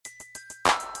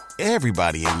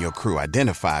Everybody in your crew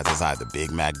identifies as either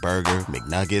Big Mac Burger,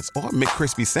 McNuggets, or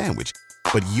McCrispy Sandwich.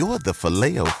 But you're the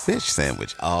Filet-O-Fish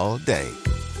Sandwich all day.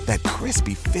 That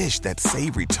crispy fish, that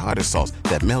savory tartar sauce,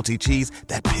 that melty cheese,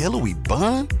 that pillowy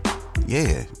bun.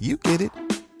 Yeah, you get it.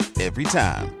 Every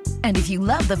time. And if you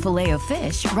love the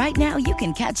Filet-O-Fish, right now you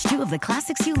can catch two of the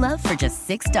classics you love for just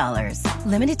 $6.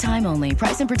 Limited time only.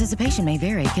 Price and participation may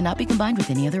vary. Cannot be combined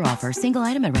with any other offer. Single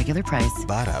item at regular price.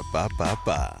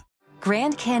 Ba-da-ba-ba-ba.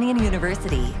 Grand Canyon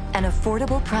University, an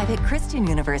affordable private Christian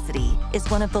university, is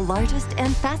one of the largest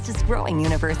and fastest growing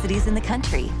universities in the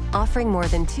country, offering more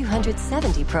than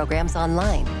 270 programs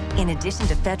online. In addition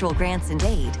to federal grants and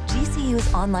aid,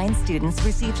 GCU's online students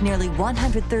received nearly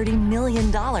 $130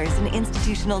 million in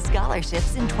institutional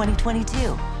scholarships in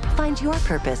 2022. Find your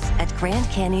purpose at Grand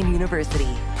Canyon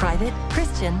University. Private,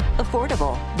 Christian,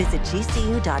 affordable. Visit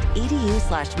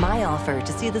gcu.edu/myoffer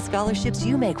to see the scholarships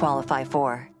you may qualify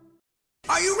for.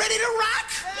 Are you ready to rock?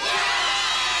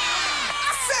 Yeah!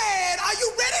 I said, are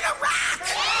you ready to rock?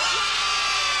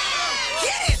 Yeah!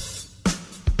 Get it!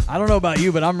 I don't know about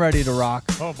you, but I'm ready to rock.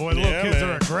 Oh, boy, little kids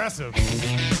are aggressive.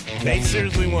 They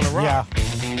seriously want to rock.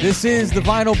 Yeah. This is the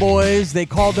Vinyl Boys. They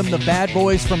called them the Bad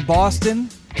Boys from Boston.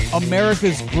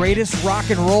 America's greatest rock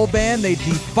and roll band. They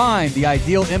defined the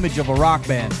ideal image of a rock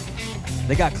band.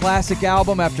 They got classic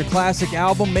album after classic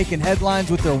album, making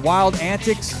headlines with their wild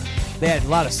antics. They had a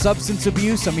lot of substance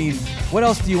abuse. I mean, what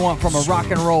else do you want from a rock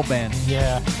and roll band?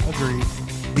 Yeah, agreed.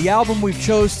 The album we've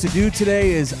chose to do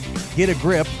today is Get a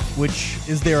Grip, which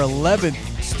is their 11th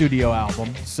studio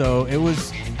album. So it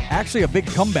was actually a big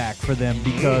comeback for them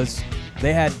because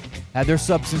they had their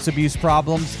substance abuse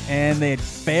problems and they had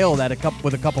failed at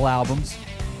with a couple albums.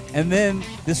 And then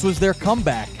this was their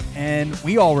comeback. And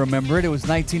we all remember it. It was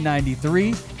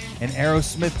 1993. And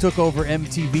Aerosmith took over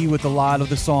MTV with a lot of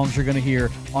the songs you're going to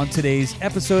hear on today's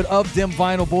episode of Dem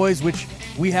Vinyl Boys, which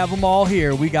we have them all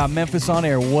here. We got Memphis on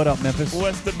air. What up, Memphis?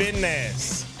 What's the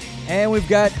business? And we've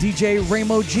got DJ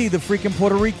Ramo G, the freaking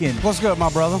Puerto Rican. What's good, my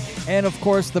brother? And, of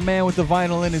course, the man with the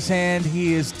vinyl in his hand.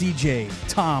 He is DJ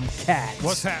Tom Katz.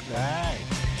 What's happening? Right.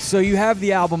 So you have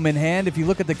the album in hand. If you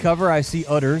look at the cover, I see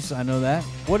udders. I know that.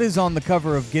 What is on the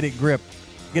cover of Get a Grip?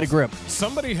 Get a Grip.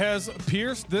 Somebody has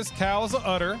pierced this cow's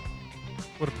udder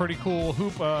with a pretty cool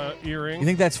hoop earring. You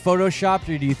think that's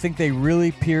photoshopped, or do you think they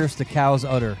really pierced a cow's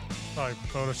udder? Probably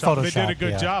Photoshop. They did a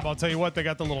good yeah. job. I'll tell you what, they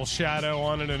got the little shadow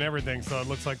on it and everything, so it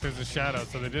looks like there's a shadow,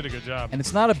 so they did a good job. And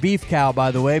it's not a beef cow,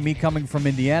 by the way. Me coming from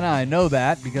Indiana, I know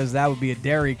that because that would be a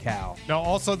dairy cow. Now,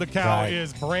 also, the cow Right.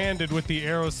 is branded with the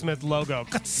Aerosmith logo.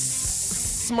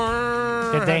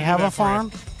 Did they have a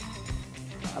farm?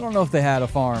 I don't know if they had a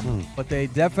farm, but they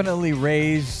definitely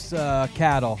raised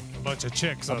cattle. A bunch of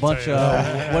chicks, A bunch of,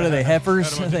 what are they,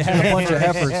 heifers? They had a bunch of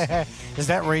heifers. Is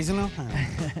that raising them?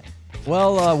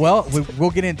 Well,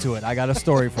 we'll get into it. I got a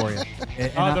story for you.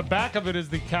 The back of it is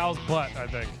the cow's butt, I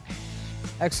think.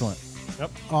 Excellent.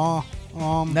 Yep.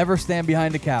 Never stand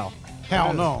behind a cow.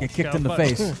 Hell no. Get kicked Cow's in the butt.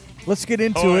 face. Let's get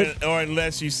into it. Or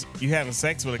unless you having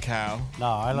sex with a cow. No,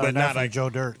 I But learned not that from like- Joe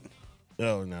Dirt.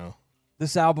 Oh, no.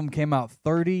 This album came out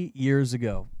 30 years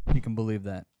ago. You can believe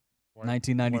that.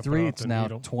 1993. It's now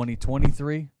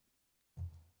 2023.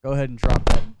 Go ahead and drop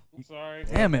that. I'm sorry.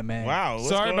 Damn it, man. Wow. What's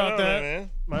Sorry going about on, that.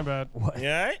 Man? My bad. What? You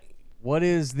all right? What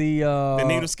is the The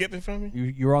needle skipping from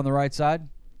me? you're on the right side?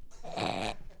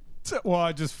 Well,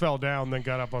 I just fell down, then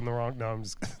got up on the wrong. No, I'm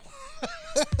just.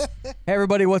 Hey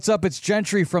everybody, what's up? It's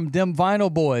Gentry from Dem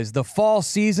Vinyl Boys. The fall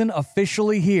season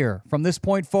officially here. From this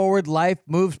point forward, life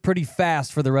moves pretty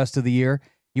fast for the rest of the year.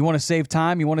 You want to save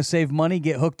time, you want to save money,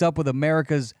 get hooked up with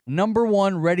America's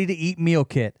 #1 ready-to-eat meal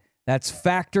kit. That's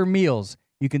Factor Meals.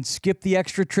 You can skip the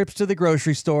extra trips to the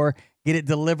grocery store, get it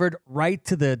delivered right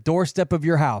to the doorstep of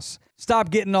your house. Stop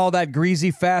getting all that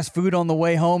greasy fast food on the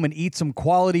way home and eat some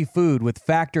quality food with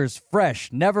Factor's fresh,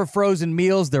 never frozen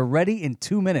meals. They're ready in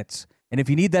 2 minutes. And if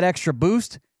you need that extra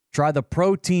boost, try the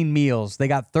protein meals. They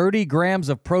got 30 grams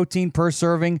of protein per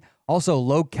serving, also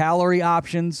low-calorie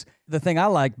options. The thing I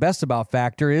like best about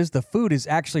Factor is the food is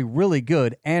actually really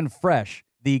good and fresh.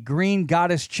 The green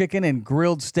goddess chicken and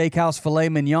grilled steakhouse filet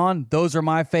mignon, those are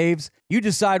my faves. You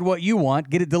decide what you want.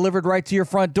 Get it delivered right to your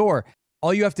front door.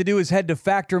 All you have to do is head to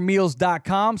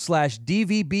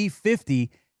factormeals.com/DVB50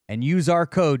 and use our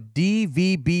code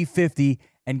DVB50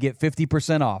 and get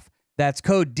 50% off. That's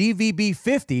code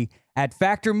DVB50 at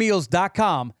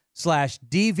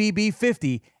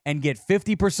factormeals.com/DVB50 and get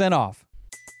 50% off.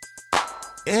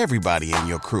 Everybody in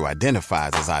your crew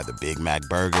identifies as either Big Mac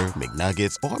Burger,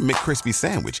 McNuggets, or McCrispy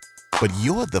Sandwich. But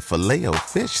you're the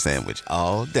Filet-O-Fish Sandwich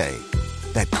all day.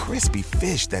 That crispy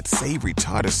fish, that savory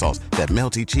tartar sauce, that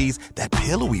melty cheese, that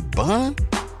pillowy bun.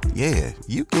 Yeah,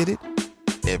 you get it.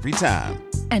 Every time.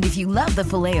 And if you love the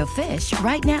Filet-O-Fish,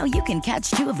 right now you can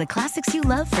catch 2 of the classics you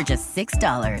love for just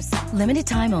 $6. Limited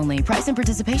time only. Price and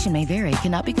participation may vary.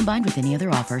 Cannot be combined with any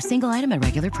other offer. Single item at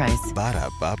regular price.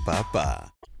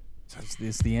 Ba-da-ba-ba-ba.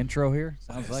 Is the intro here?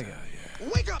 Sounds like it.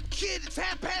 Wake up, kid. It's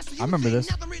 5:30. I remember this.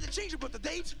 Nothing really changed but the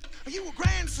date. You a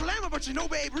grand slammer, but you know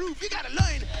Babe Ruth. You gotta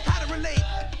learn how to relate.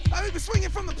 I've been swinging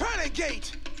from the pearly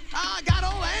gate. I got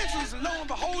all the answers, and lo and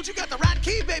behold, you got the right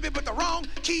key, baby, but the wrong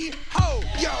key. Ho,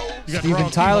 yo.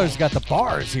 Steven Tyler's got the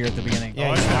bars here at the beginning.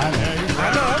 Yeah,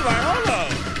 I know. I'm like, hold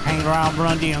on. hanging around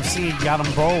Run DMC, got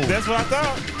them bold. That's what I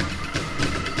thought.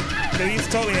 He's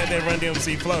totally had that Run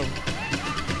DMC flow.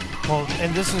 Well,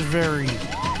 and this is very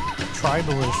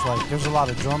tribalish. Like, there's a lot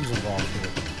of drums involved here.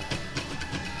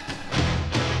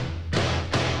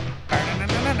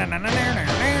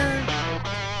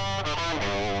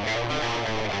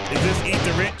 Is this Eat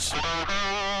the Rich?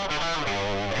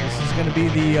 This is going to be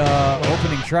the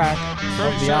opening track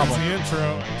of the album. It's the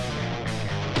intro.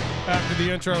 After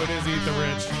the intro, it is Eat the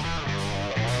Rich.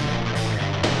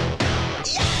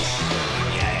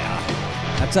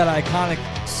 That's that iconic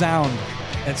sound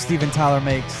that Steven Tyler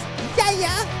makes.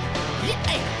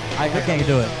 I can't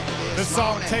do it. This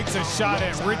song takes a shot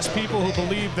at rich people who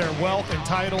believe their wealth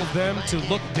entitles them to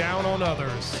look down on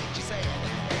others.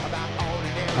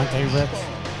 Aren't they rich?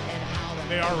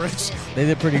 They are rich. They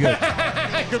did pretty good.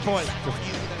 Good point.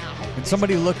 Can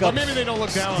somebody look up Well, maybe they don't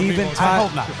look down on Steven people. Tyler? I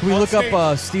hope not. Can we look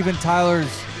up Steven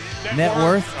Tyler's net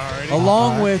worth Alrighty.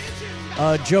 along with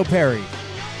Joe Perry?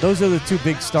 Those are the two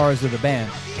big stars of the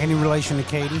band. Any relation to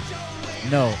Katie?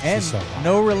 No, and so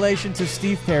no relation to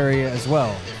Steve Perry as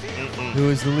well, who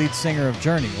is the lead singer of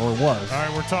Journey, or was. All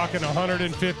right, we're talking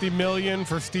 $150 million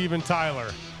for Steven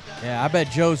Tyler. Yeah, I bet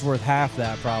Joe's worth half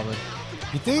that probably.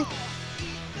 You think?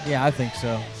 Yeah, I think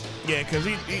so. Yeah, because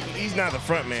he's not the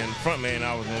front man. The front man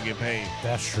always going to get paid.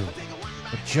 That's true.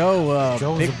 But Joe,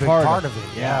 Joe was big a big part part of it.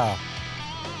 Yeah.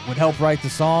 would help write the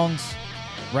songs,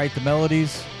 write the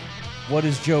melodies. What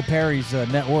is Joe Perry's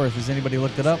net worth? Has anybody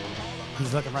looked it up?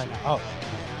 He's looking right now. Oh.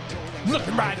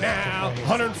 Looking right now,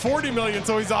 $140 million,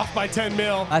 so he's off by $10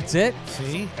 million. That's it?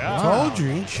 See? Yeah. I told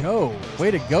you. Joe.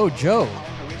 Way to go, Joe.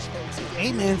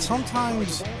 Hey, man,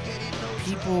 sometimes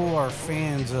people are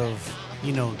fans of,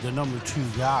 you know, the number 2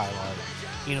 guy.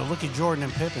 Like, you know, look at Jordan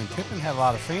and Pippen. Pippen had a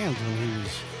lot of fans when he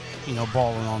was, you know,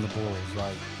 balling on the Bulls.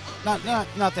 Like,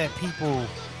 not that people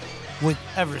would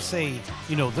ever say,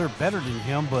 you know, they're better than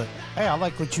him, but hey, I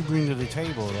like what you bring to the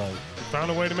table. Like, Found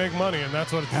a way to make money, and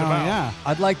that's what it's hell about. yeah.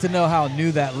 I'd like to know how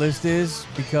new that list is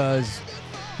because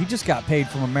he just got paid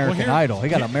from American Idol. He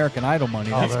got American Idol money.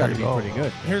 That's got to be pretty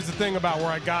good. Here's the thing about where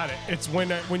I got it. It's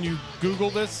when you Google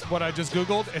this, what I just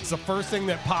Googled, it's the first thing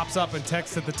that pops up in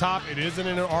text at the top. It isn't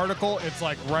in an article. It's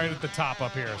like right at the top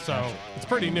up here. So it's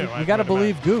pretty new. You got to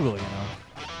believe Google, you know.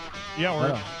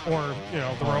 Yeah, or you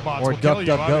know, the robots Or will kill Duck, you.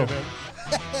 Duck, Go.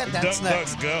 That's Duck,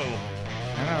 next. Duck, go.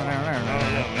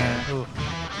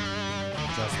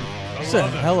 It's a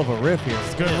hell of a riff here.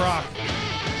 It's good rock.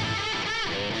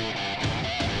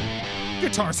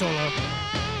 Guitar solo.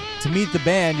 To meet the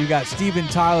band, you got Steven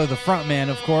Tyler, the frontman,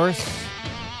 of course.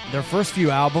 Their first few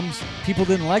albums, people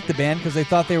didn't like the band because they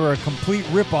thought they were a complete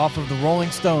ripoff of the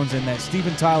Rolling Stones and that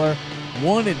Steven Tyler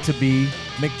wanted to be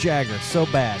Mick Jagger so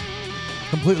bad.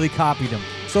 Completely copied him.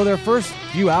 So their first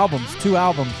few albums, 2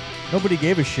 albums, nobody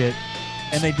gave a shit,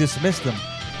 and they dismissed them,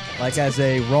 like as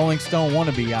a Rolling Stone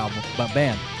wannabe album, but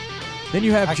band. Then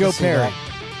you have Joe Perry. That.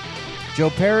 Joe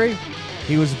Perry,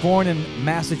 he was born in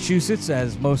Massachusetts,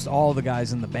 as most all the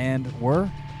guys in the band were,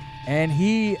 and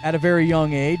he, at a very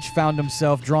young age, found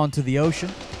himself drawn to the ocean.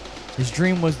 His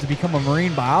dream was to become a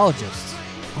marine biologist.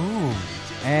 Ooh.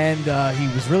 And he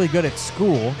was really good at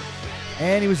school,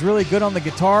 and he was really good on the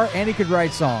guitar, and he could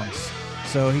write songs.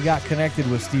 So he got connected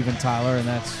with Steven Tyler, and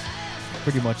that's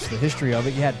pretty much the history of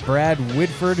it. You had Brad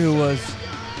Whitford,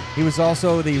 he was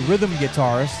also the rhythm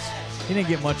guitarist. He didn't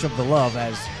get much of the love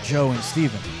as Joe and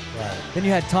Steven. Right. Then you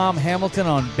had Tom Hamilton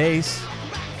on bass.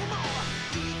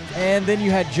 And then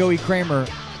you had Joey Kramer,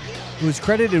 who is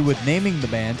credited with naming the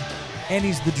band, and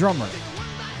he's the drummer.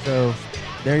 So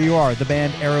there you are, the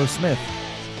band Aerosmith.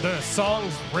 The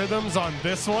song's rhythms on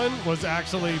this one was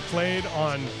actually played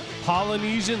on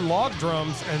Polynesian log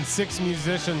drums, and 6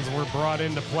 musicians were brought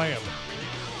in to play them.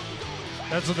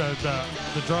 That's what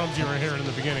the drums you were hearing in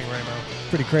the beginning right now.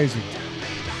 Pretty crazy.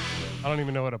 I don't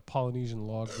even know what a Polynesian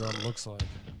log drum looks like.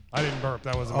 I didn't burp.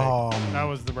 That wasn't me. That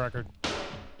was the record.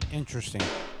 Interesting.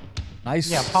 Nice.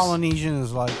 Yeah, Polynesian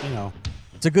is like, you know,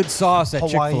 It's a good sauce at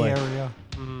Hawaii Chick-fil-A. area,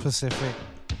 Pacific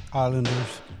Islanders.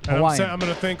 And Hawaiian. I'm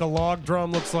going to think a log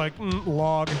drum looks like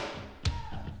log.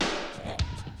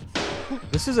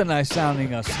 This is a nice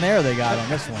sounding snare they got on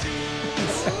this one.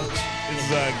 This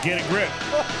is Get a Grip,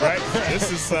 right?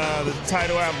 This is the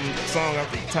title album song of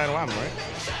the title album, right?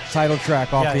 Title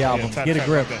track off the album. title Get a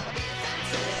track grip. off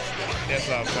that. That's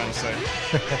what I was trying to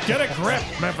say. Get a grip,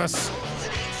 Memphis.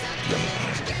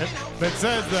 It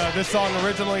says this song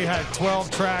originally had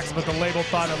 12 tracks, but the label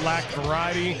thought it lacked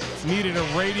variety, needed a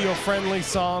radio-friendly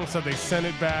song, so they sent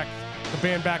it back, the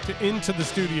band back into the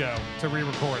studio to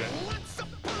re-record it.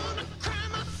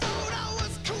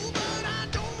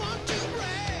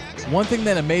 One thing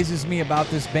that amazes me about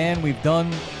this band, we've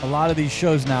done a lot of these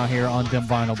shows now here on Dim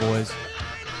Vinyl Boys.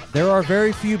 There are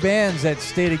very few bands that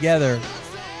stay together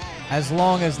as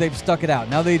long as they've stuck it out.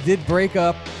 Now, they did break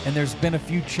up, and there's been a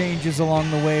few changes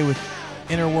along the way with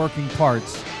inner working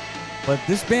parts. But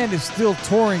this band is still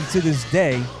touring to this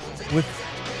day with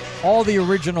all the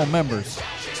original members.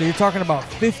 So you're talking about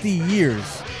 50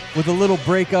 years with a little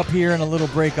break up here and a little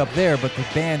break up there, but the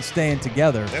band staying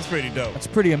together. That's pretty dope. That's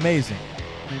pretty amazing.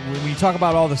 When you talk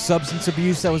about all the substance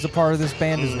abuse that was a part of this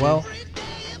band as well.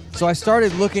 So I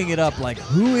started looking it up, like,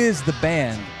 who is the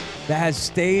band that has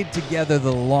stayed together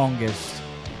the longest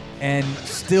and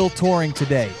still touring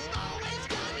today?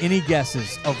 Any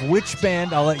guesses of which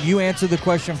band? I'll let you answer the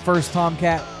question first,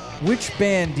 Tomcat. Which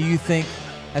band do you think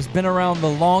has been around the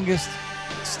longest,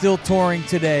 still touring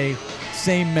today,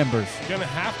 same members? You're going to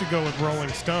have to go with Rolling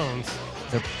Stones.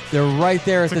 They're right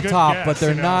there at It's a the good top, guess, but they're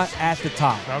you know. not at the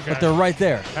top. Okay. But they're right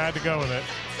there. I had to go with it.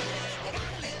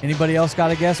 Anybody else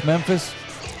got a guess? Memphis?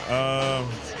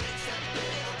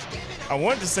 I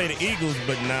wanted to say the Eagles,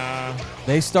 but nah.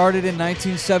 They started in That's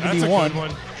a 1971. good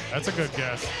one. That's a good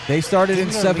guess. They started in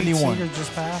Didn't their lead 71. singer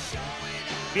just pass?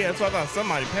 Yeah, that's what I thought.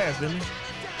 Somebody passed, didn't they?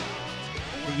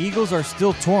 The Eagles are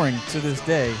still touring to this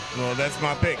day. Well, that's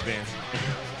my pick then.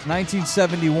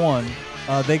 1971,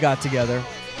 they got together.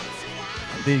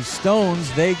 The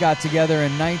Stones, they got together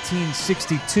in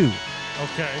 1962.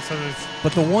 Okay, so there's...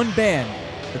 But the one band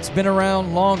that's been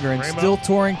around longer and Rainbow? still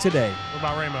touring today, What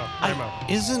about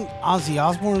Rainbow? Isn't Ozzy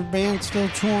Osbourne's band still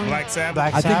touring? Black Sabbath?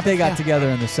 Black I think Sabbath, they got yeah. together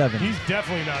in the 70s. He's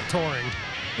definitely not touring.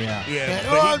 Yeah.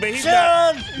 Yeah, but he's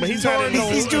not. But he's not in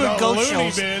He's the. doing ghost Looney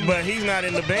shows. Bin. But he's not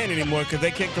in the band anymore because they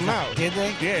kicked him out. Did they?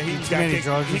 Yeah, he Too got many kicked.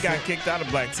 drugs He and got shit? kicked out of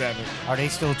Black Sabbath. Are they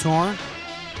still touring?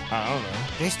 I don't know.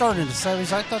 They started in the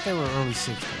 70s. I thought they were early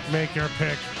 60s. Make your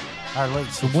pick. Or late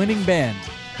The 60s. winning band.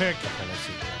 Pick. Okay, let's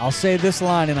see. I'll say this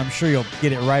line, and I'm sure you'll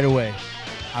get it right away.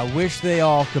 I wish they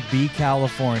all could be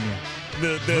California.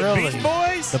 The Really? Beach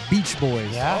Boys. The Beach Boys.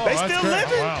 Yeah? They that's still great.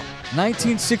 living? Oh, wow.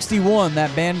 1961,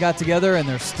 that band got together, and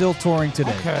they're still touring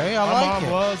today. Okay, I My like mom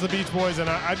it. loves the Beach Boys, and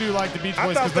I do like the Beach I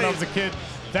Boys thought because when I they- was a kid,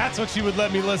 that's what she would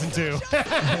let me listen to.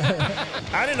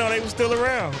 I didn't know they were still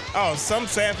around. Oh, some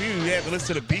sad for you. You had to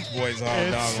listen to the Beach Boys all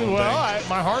It's, doggone well, thing.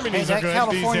 my Hey, harmonies are that good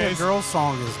California these days. Girls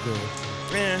song is good.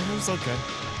 Yeah, it was okay.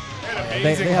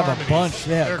 They have a bunch.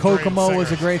 They're Yeah, great Kokomo was a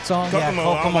singers. great song. Yeah,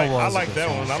 Kokomo, Kokomo I was a like good that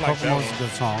song. one. I like that Kokomo's one. a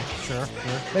good song. Sure.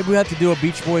 Maybe we have to do a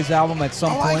Beach Boys album at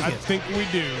some I like point. I it. think we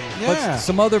do. But Yeah.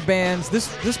 some other bands,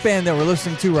 this band that we're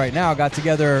listening to right now got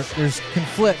together. There's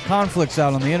conflicts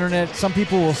out on the internet. Some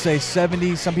people will say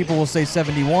 70, some people will say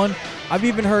 71. I've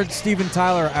even heard Steven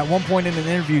Tyler at one point in an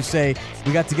interview say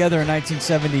we got together in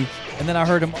 1970, and then I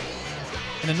heard him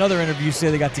in another interview say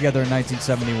they got together in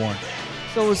 1971.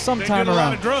 So it was They sometime did a lot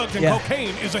around. of drugs, and Yeah.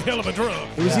 cocaine is a hell of a drug.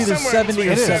 It was Yeah. either Somewhere 70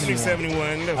 between or 70, 71.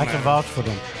 71. Doesn't I can matter. vouch for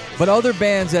them. But other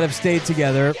bands that have stayed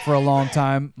together for a long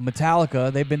time,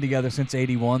 Metallica, they've been together since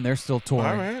 81. They're still touring.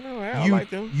 All right. I like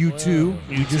them. U2,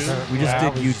 we just Yeah, did we just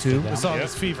U2. did The that. song Yep.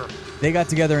 is Fever. They got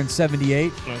together in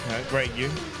 78. Okay, great year.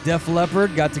 Def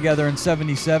Leppard got together in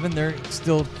 77. They're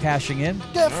still cashing in.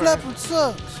 Def Leppard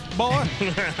sucks. Boy.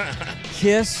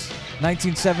 Kiss,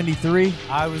 1973.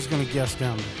 I was going to guess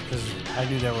them because I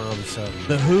knew they were early 70s.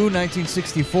 The Who,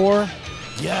 1964.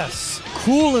 Yes.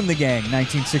 Kool and the Gang,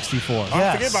 1964. I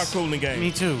Yes. forget about Kool and the Gang.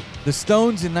 Me too. The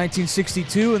Stones in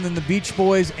 1962, and then the Beach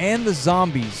Boys and the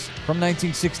Zombies from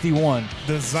 1961.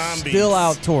 The Zombies. Still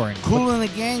out touring. Cool and the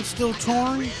Gang still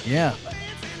touring? Yeah.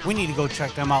 We need to go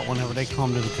check them out whenever they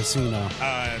come to the casino.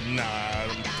 Nah,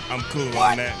 I'm cool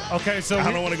on that. Okay, so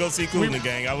I don't want to go see Kool and we- the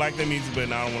Gang. I like their music,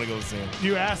 but I don't want to go see them.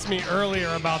 you asked me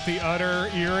earlier about the udder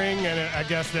earring, and I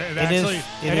guess that It actually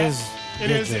is- it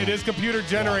is it is computer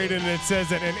generated, and it says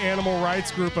that an animal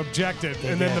rights group objected, They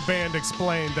and then did. the band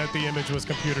explained that the image was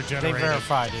computer They generated.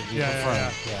 verified it. and Yeah,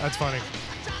 confirmed. That's funny.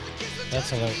 That's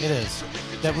hilarious. It is.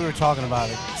 That we were talking about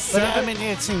it. But I mean,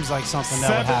 it seems like something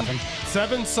that would happen.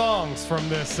 7 songs from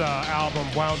this album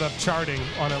wound up charting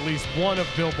on at least one of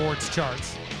Billboard's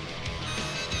charts.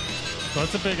 So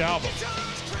it's a big album.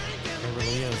 It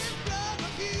really is.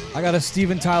 I got a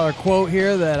Steven Tyler quote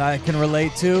here that I can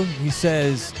relate to. He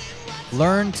says, He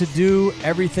learned to do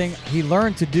everything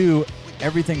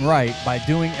right by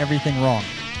doing everything wrong.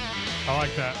 I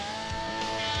like that.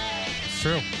 It's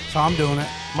true. So I'm doing it.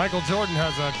 Michael Jordan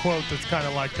has a quote that's kind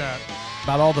of like that.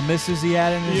 About all the misses he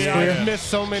had in his career? I've missed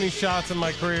so many shots in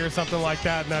my career, something like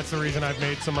that, and that's the reason I've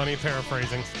made so many,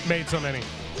 paraphrasing. Made so many.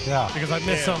 Yeah. Because I've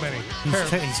missed so many. He's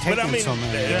taking so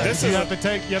many. Yeah, This you is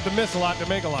have to miss a lot to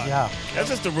make a lot. Yeah. That's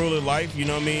just the rule of life, you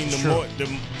know what I mean?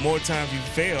 The more times you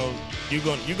fail,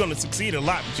 you're gonna succeed a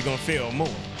lot, but you're gonna fail more,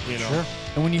 you know? Sure.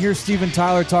 And when you hear Steven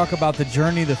Tyler talk about the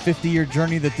journey, the 50-year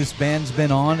journey that this band's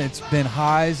been on, it's been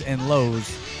highs and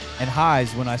lows. And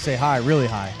highs, when I say high, really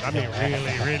high. I mean,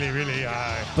 really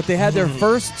high. But they had their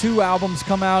first 2 albums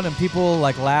come out, and people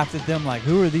like laughed at them, like,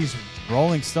 "Who are these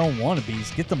Rolling Stone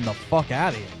wannabes? Get them the fuck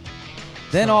out of here!"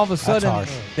 Then all of a sudden,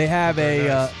 they have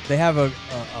a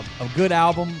good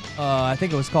album. I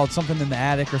think it was called Something in the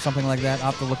Attic or something like that.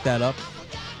 I'll have to look that up.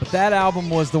 But that album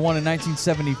was the one in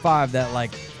 1975 that like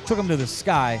took them to the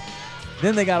sky.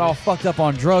 Then they got all fucked up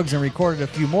on drugs and recorded a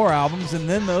few more albums, and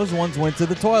then those ones went to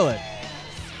the toilet.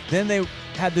 Then they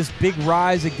had this big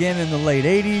rise again in the late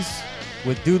 80s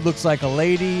with Dude Looks Like a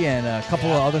Lady and a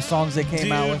couple of other songs they came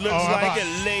out with. Dude Looks Like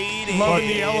a Lady. Loving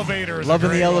the Elevators. Loving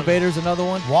the Elevators, another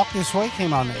one. Walk This Way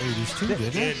came out in the 80s too, didn't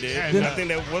it? It did. I think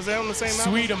that was that on the same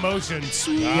album? Sweet Emotion.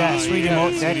 Yeah, Sweet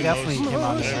Emotion. That definitely came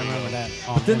out in the same. I remember that.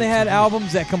 But then they had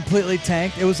albums that completely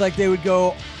tanked. It was like they would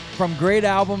go from great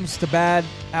albums to bad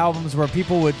albums where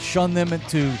people would shun them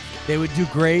into they would do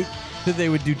great to they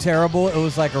would do terrible. It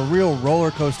was like a real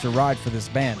roller coaster ride for this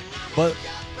band. But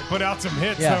put out some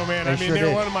hits, Yeah, though, man. they I mean, sure they're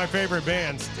did. one of my favorite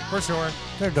bands, for sure.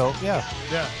 They're dope, yeah.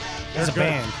 Yeah. As a They're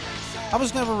good. band. I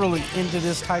was never really into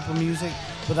this type of music,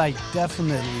 but I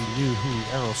definitely knew who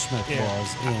Aerosmith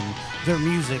was, and their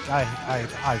music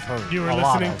I've heard. You were a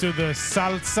lot listening of. to the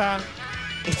salsa.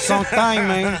 Sometime,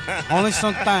 man. Only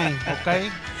sometime, okay?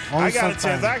 Only I got a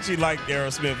sometime. chance. I actually liked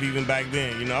Aerosmith even back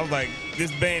then. You know, I was like,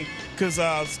 this band, because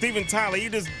Steven Tyler,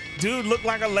 dude looked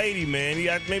like a lady, man.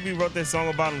 Maybe wrote that song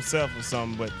about himself or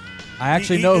something, but I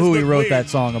actually he know just who he looked wrote weird. that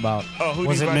song about. Oh, who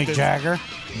Was did it he write Mick this? Jagger?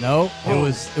 No, Oh.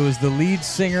 it was the lead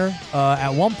singer. At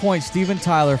one point, Steven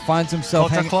Tyler finds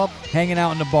himself Culture Club? hanging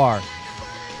out in the bar,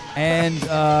 and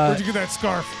Where'd you get that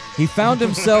scarf? he found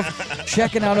himself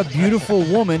checking out a beautiful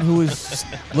woman who was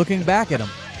looking back at him.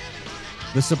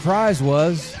 The surprise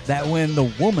was that when the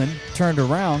woman turned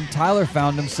around, Tyler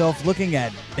found himself looking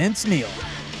at Vince Neil,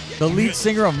 the lead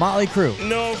singer of Motley Crue.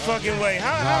 No fucking way.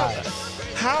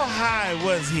 How high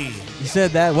was he? He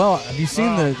said that. Well, have you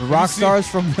seen the rock stars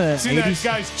from the See that 80s?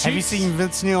 guy's cheeks? Have you seen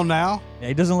Vince Neil now? Yeah,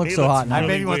 he doesn't look He so looks hot now. I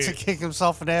really bet he wants to weird. kick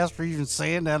himself in the ass for even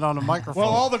saying that on a microphone. Well,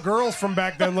 all the girls from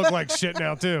back then look like shit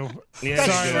now, too. Yeah,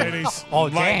 Sorry, he did. ladies. oh,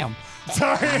 Like- damn.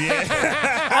 Sorry.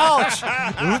 Ouch.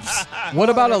 Oops. What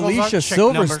about There goes our Alicia chick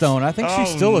Silverstone? I think she Oh,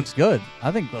 still looks good.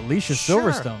 I think Alicia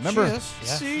Silverstone. Remember?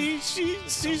 She is. Yeah.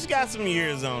 She's got some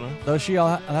years on her. Though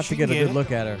I'll have She to get a can good get it.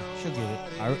 look at her. She'll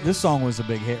get it. This song was a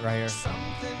big hit right here.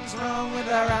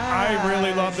 I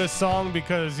really love this song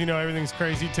because, everything's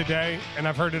crazy today, and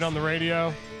I've heard it on the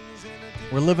radio.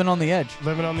 We're living on the edge.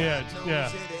 Living on the edge,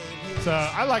 yeah. So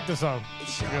I like the song.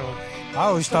 I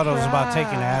always thought it was about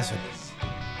taking acid.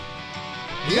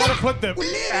 You got to put the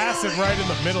acid right in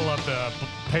the middle of the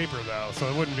paper, though, so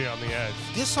it wouldn't be on the edge.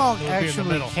 This song It would be in the actually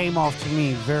middle. came off to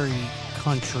me very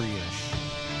country-ish.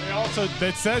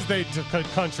 It says they took a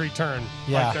country turn,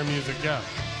 Yeah. like their music, yeah.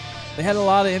 They had a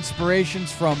lot of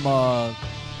inspirations from,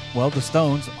 the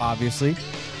Stones, obviously.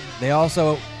 They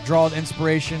also draw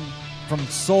inspiration from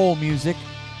soul music,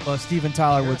 Steven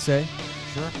Tyler would say.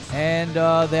 Sure. And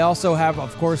they also have,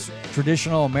 of course,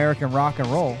 traditional American rock and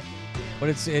roll. But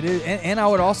it is, and I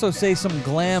would also say some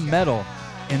glam metal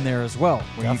in there as well.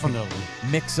 Where Definitely. You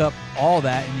can mix up all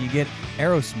that and you get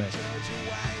Aerosmith.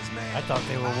 I thought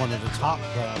they were one of the top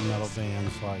metal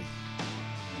bands, like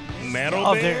Metal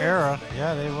of band? their era.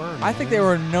 Yeah, they were. I think they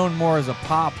were known more as a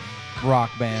pop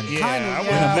rock band. Yeah, Kinda, I yeah.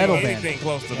 wouldn't And a metal think band. anything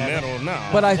close to metal, no.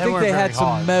 But I They think weren't they very had some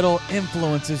hard. metal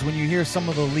influences when you hear some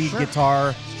of the lead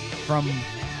guitar from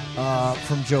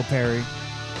Joe Perry.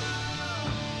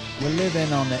 We're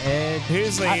living on the edge.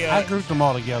 Here's I grouped them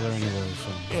all together anyway.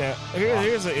 So. yeah.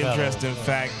 Here's an interesting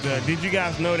fact. Did you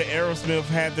guys know that Aerosmith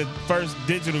had the first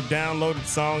digital downloaded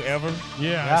song ever?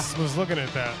 Yeah, I was looking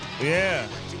at that. Yeah.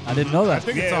 I didn't know I that.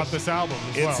 think it's Yeah. off this album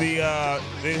as It's well.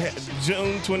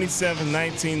 June 27,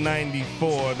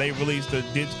 1994. They released a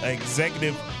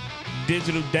executive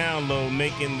digital download,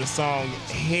 making the song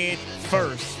head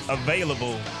first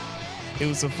available. It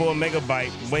was a 4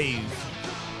 megabyte wave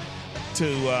to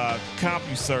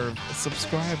CompuServe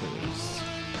subscribers.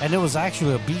 And it was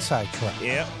actually a B-side track.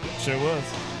 Yep, sure was.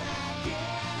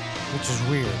 Which is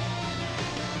weird.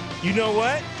 You know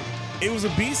what? It was a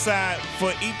B-side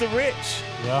for Eat the Rich.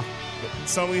 Yeah.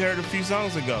 Song we heard a few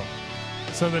songs ago.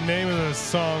 So the name of the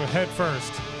song, Head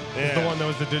First, is the one that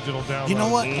was the digital download. You know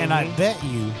what? And I bet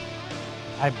you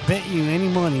any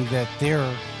money that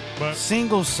their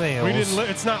single sales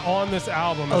it's not on this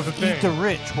album of Eat the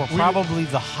Rich were probably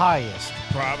the highest.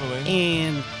 Probably.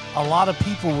 And a lot of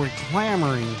people were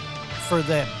clamoring for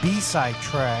that B-side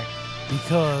track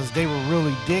because they were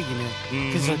really digging it.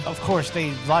 Because, of course,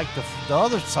 they liked the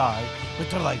other side, but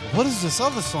they're like, what is this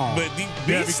other song? But the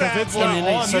B-sides were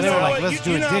on. So they were like, let's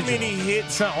do it digital. You know how many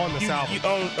hits on this album?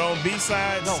 On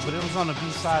B-sides? No, but it was on the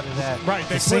B-side of that. Right,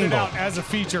 they put it out as a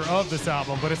feature of this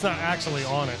album, but it's not actually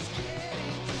on it.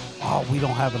 Oh, we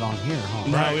don't have it on here, huh?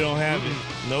 No, we don't have it.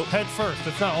 Nope. Head First.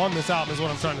 It's not on this album is what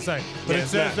I'm trying to say. But it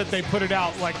says that they put it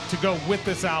out like to go with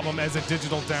this album as a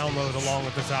digital download along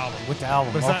with this album. With the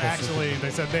album. But it's not actually,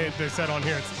 they said on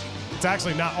here, it's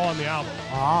actually not on the album.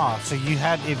 Ah, so you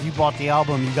had, if you bought the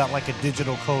album, you got like a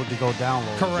digital code to go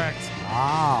download. Correct.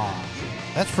 Ah,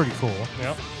 that's pretty cool.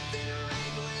 Yep.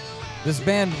 This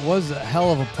band was a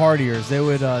hell of a partiers. They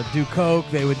would do coke,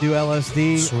 they would do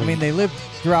LSD. Sweet. I mean, they lived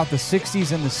throughout the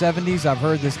 60s and the 70s. I've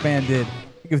heard this band did.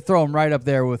 You could throw them right up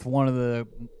there with one of the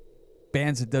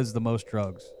bands that does the most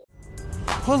drugs.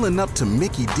 Pulling up to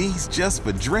Mickey D's just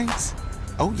for drinks?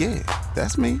 Oh yeah,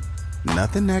 that's me.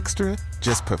 Nothing extra,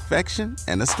 just perfection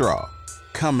and a straw.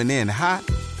 Coming in hot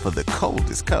for the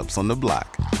coldest cups on the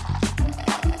block.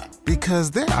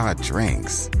 Because there are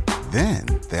drinks. Then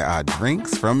there are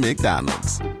drinks from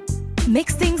McDonald's.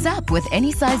 Mix things up with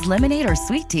any size lemonade or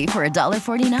sweet tea for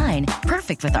 $1.49.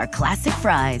 Perfect with our classic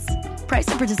fries. Price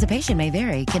and participation may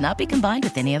vary. Cannot be combined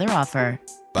with any other offer.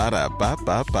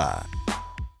 Ba-da-ba-ba-ba.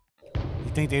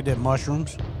 You think they did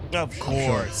mushrooms? Of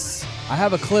course. I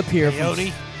have a clip here.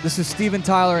 This is Steven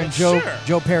Tyler and Joe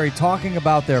Perry talking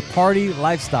about their party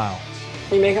lifestyle.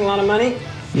 You making a lot of money?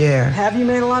 Yeah. Have you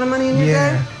made a lot of money in your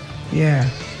day? Yeah.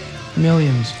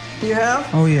 Millions. You have?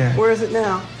 Oh, yeah. Where is it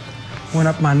now? Went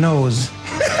up my nose.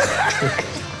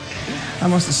 I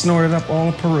must have snorted up all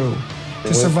of Peru.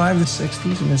 To survive the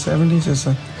 60s and the 70s, it's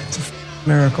a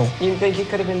miracle. You think you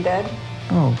could have been dead?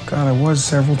 Oh, God, I was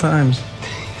several times.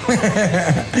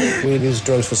 We use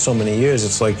drugs for so many years,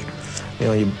 it's like,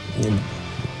 you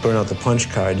burn out the punch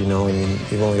card, and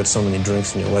you've only got so many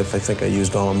drinks in your life. I think I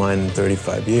used all of mine in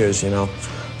 35 years, I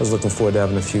was looking forward to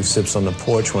having a few sips on the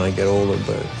porch when I get older,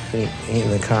 but ain't in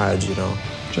the cards,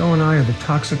 Joe and I are the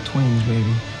toxic twins,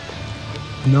 baby.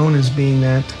 Known as being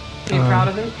that. Are you proud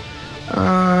of it?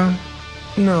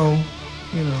 No.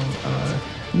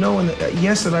 Knowing that,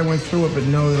 yes, that I went through it, but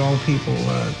know that all people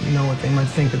know it. They might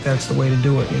think that that's the way to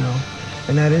do it,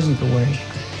 And that isn't the way.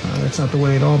 That's not the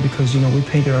way at all because, we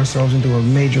painted ourselves into a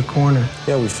major corner.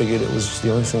 Yeah, we figured it was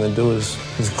the only thing to do is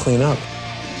clean up.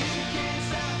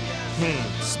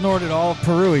 Snorted all of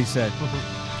Peru, he said.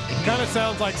 It kind of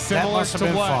sounds like similar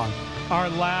to what our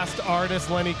last artist,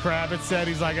 Lenny Kravitz, said.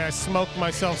 He's like, I smoked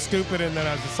myself stupid, and then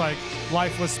I was just like,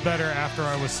 life was better after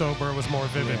I was sober. It was more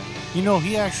vivid. Yeah.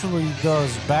 He actually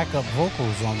does backup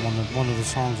vocals on one of the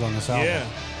songs on this album. Yeah.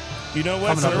 You know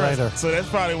what? So that's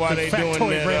probably why they're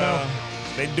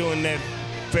doing that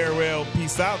farewell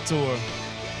peace out tour.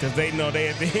 Because they know they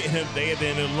at the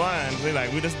end of the line. They're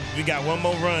like, we got one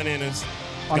more run in us.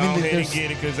 Go ahead and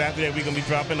get it, because after that, we're going to be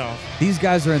dropping off. These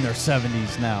guys are in their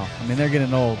 70s now. I mean, they're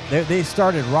getting old. They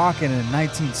started rocking in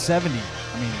 1970.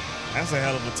 I mean, that's a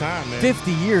hell of a time, man.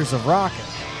 50 years of rocking.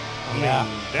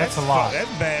 That's a lot. That's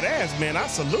badass, man. I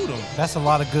salute them. That's a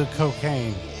lot of good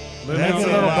cocaine. That's a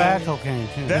little bad cocaine,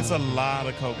 too. That's a lot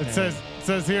of cocaine. It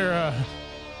says here,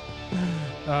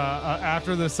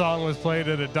 after the song was played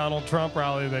at a Donald Trump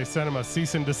rally, they sent him a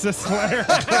cease and desist letter.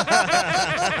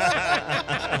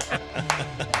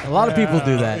 A lot of people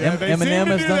do that. Eminem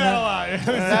has done that. A lot.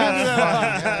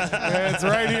 It's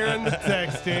right here in the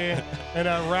text here. In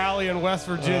a rally in West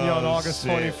Virginia on August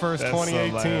 21st,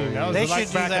 2018. That was they like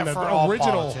should back do that in the for all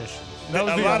politicians. politicians. That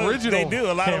was the original They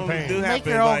do. A lot campaign. of them do happen. Make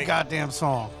your own goddamn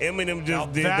song. Eminem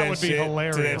just did that. That would be shit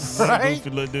hilarious. To that Right? goofy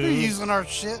little dude. You're using our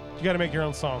shit. You got to make your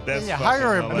own song. That's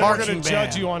hire a And they're marching going to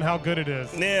band. judge you on how good it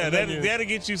is. Yeah, that'll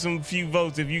get you some few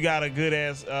votes if you got a good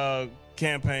ass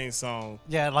campaign song.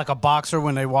 Yeah, like a boxer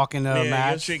when they walk into a Your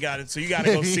match. shit got it. So you got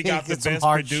to go seek out the Get some best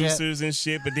hard producers and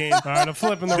shit. But then, All right, I'm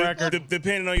flipping the record.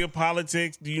 Depending on your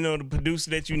politics, the producer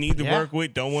that you need to work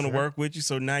with don't want to work with you.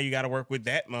 So now you got to work with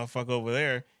that motherfucker over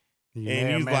there. Yeah,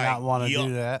 and he's may like, not want to yup,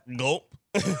 do that. Gulp.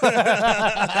 Oh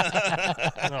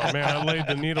man, I laid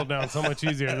the needle down so much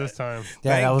easier this time.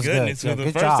 Yeah, Thank that was goodness. good. Yeah, The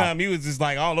good first job. time he was just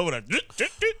like all over the.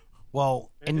 Well,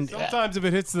 and Sometimes if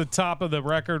it hits the top of the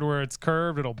record where it's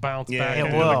curved, it'll bounce Yeah, back it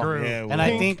into will. the groove. Yeah, it will. and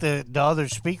I think the other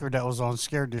speaker that was on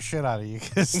scared the shit out of you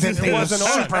because It wasn't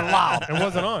on. super loud. It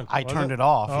wasn't on. I was turned it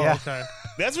off. Oh, yeah, okay.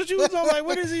 That's what you was on. Like,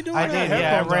 what is he doing? I did. Yeah,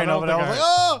 headphones I ran on, I over there. I don't was think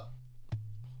like, oh.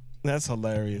 That's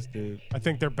hilarious, dude. I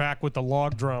think they're back with the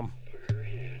log drum. The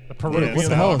What, Peruvian. what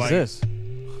the hell is like- this?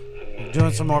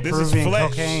 Doing some more This is Peruvian flesh.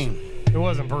 cocaine. It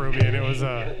wasn't Peruvian. It was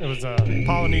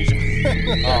Polynesian.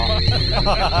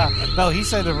 No, he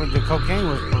said the cocaine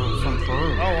was from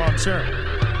Peru. Oh, well, I'm sure.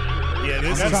 Yeah,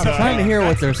 this I'm is. trying to hear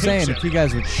what they're that's the saying. picture. If you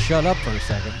guys would shut up for a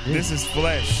second. This is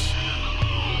flesh.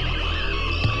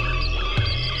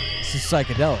 This is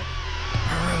psychedelic.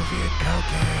 Peruvian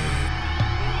cocaine.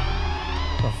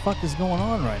 What the fuck is going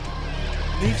on right now?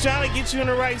 He's trying to get you in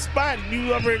the right spot.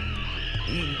 You over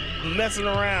messing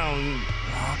around.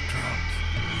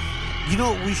 You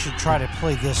know what? We should try to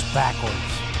play this backwards.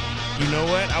 You know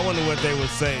what? I wonder what they would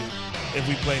say if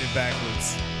we played it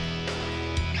backwards.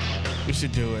 We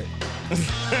should do it.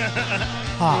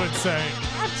 I would say.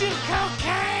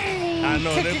 I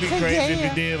know, that'd be crazy if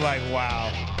you did. Like, wow.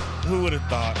 Who would have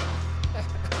thought?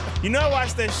 You know, I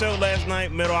watched that show last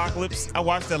night, Metalocalypse. I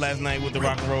watched that last night with the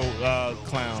rock and roll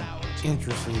clown.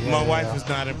 Interesting. Yeah, My wife yeah. was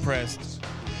not impressed.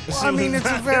 Well, I mean, it's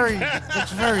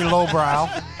very lowbrow.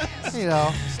 You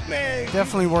know, Man,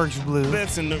 definitely works blues.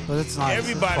 listen, but it's nice.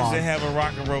 everybody It's fun. should have a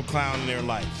rock and roll clown in their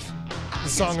life. The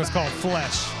song is called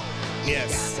Flesh.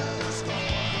 Yes.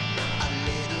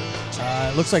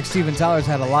 It looks like Steven Tyler's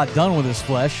had a lot done with his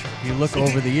flesh. If you look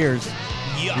over the years,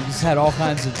 Yeah. he's had all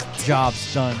kinds of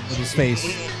jobs done with his face.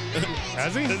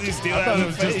 Has he? Does he still I thought have it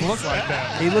was a just face? look like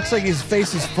that. He looks like his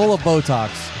face is full of Botox.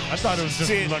 I thought it was just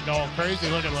Shit. like all crazy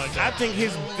looking like I that. think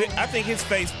his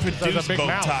face produced big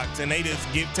mouth. Botox, and they just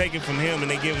take it from him and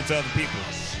they give it to other people.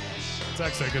 It's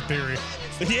actually a good theory.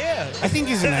 Yeah, I think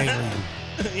he's an alien.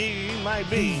 he might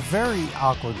He's be. very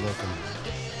awkward looking.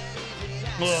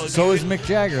 Well, So dude, is Mick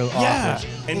Jagger. Yeah.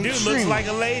 and dude extremely. looks like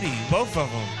a lady. Both of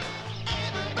them.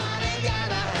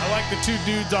 I like the two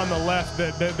dudes on the left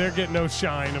that they're getting no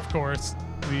shine, of course.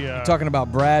 The Talking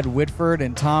about Brad Whitford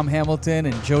and Tom Hamilton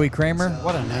and Joey Kramer.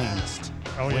 What a name.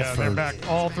 oh yeah, they're Whitford. back.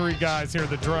 All three guys here.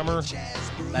 The drummer.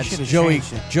 That's should've Joey.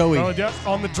 changed it. Joey. Oh, yep.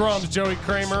 On the drums, Joey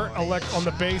Kramer. On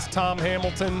the bass, Tom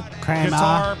Hamilton. Kramer.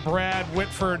 Guitar, Brad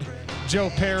Whitford. Joe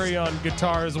Perry on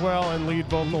guitar as well, and lead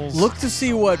vocals. Look to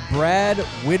see what Brad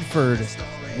Whitford,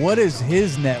 what is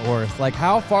his net worth? Like,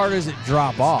 how far does it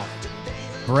drop off?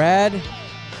 Brad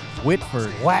Whitford.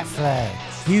 Whack flag.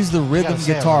 He's the rhythm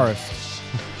say it guitarist.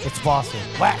 It's Boston.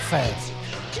 Whack flag.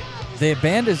 The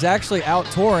band is actually out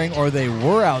touring, or they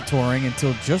were out touring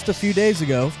until just a few days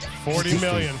ago. 40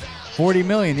 million. 40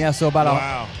 million, yeah, so about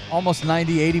Wow. almost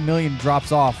 90, 80 million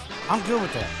drops off. I'm good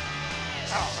with that.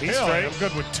 He's Hell, straight. I'm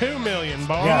good with 2 million,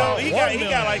 boy. You know, he 1 got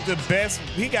million. like the best.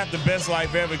 He got the best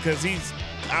life ever because he's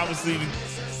obviously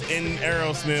in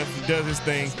Aerosmith, does his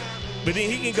thing, but then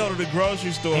he can go to the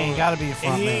grocery store. He ain't gotta be a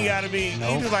front and he man. ain't gotta be. Nope.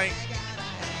 He just like.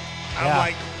 I'm Yeah,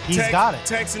 like, he's got it.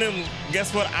 Texting him.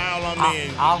 Guess what aisle I'm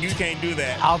in? I'll You can't do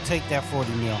that. I'll take that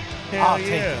 40 mil. Hell I'll take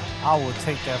yeah. it. I will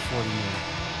take that 40 mil.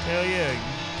 Hell yeah.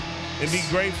 And be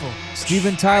grateful.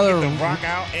 Steven Tyler, I get to rock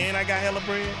out and I got hella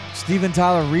bread. Steven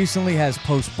Tyler recently has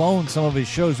postponed some of his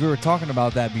shows. We were talking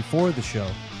about that before the show.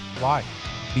 Why?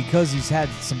 Because he's had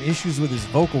some issues with his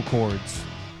vocal cords.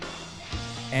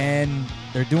 And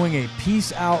they're doing a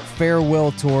Peace Out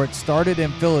Farewell tour. It started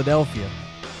in Philadelphia.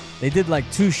 They did like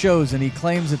 2 shows, and he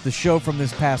claims that the show from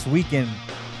this past weekend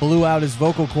blew out his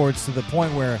vocal cords to the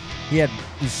point where he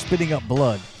was spitting up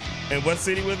blood. And what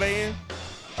city were they in?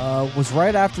 Was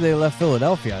right after they left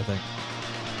Philadelphia, I think.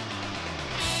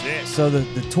 Shit. So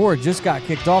the tour just got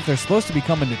kicked off. They're supposed to be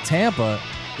coming to Tampa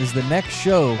is the next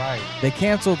show. Right. They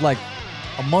canceled like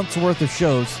a month's worth of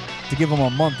shows to give them a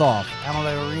month off.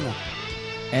 Amalie Arena.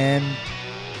 And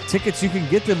tickets, you can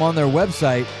get them on their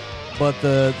website, but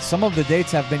some of the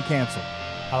dates have been canceled.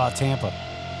 How about Tampa?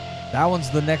 That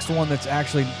one's the next one that's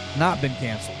actually not been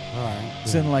canceled. All right.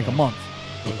 It's in like a month.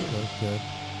 Good.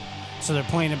 So they're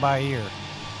playing it by ear.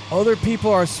 Other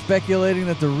people are speculating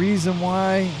that the reason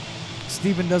why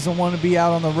Steven doesn't want to be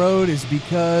out on the road is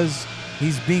because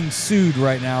he's being sued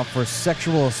right now for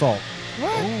sexual assault. Ooh.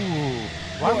 Why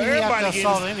Well, would he have to everybody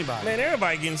assault getting- anybody? Man,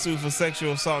 everybody getting sued for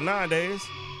sexual assault nowadays.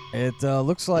 It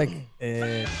looks like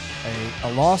a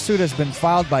lawsuit has been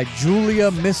filed by Julia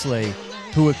Misley,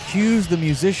 who accused the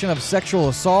musician of sexual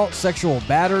assault, sexual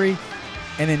battery,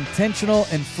 an intentional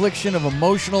infliction of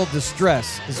emotional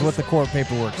distress is what the court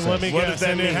paperwork says. Let me What guess, does that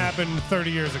and it mean? happened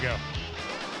 30 years ago.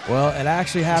 Well, it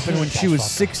actually happened when she was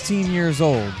 16 years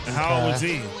old, How old was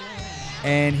he?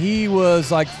 and he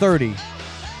was like 30.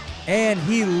 And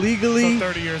he legally, So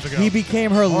 30 years ago. he became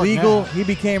her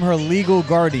legal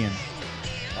guardian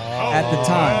at the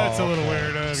time. That's a little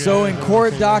weird. Okay. So in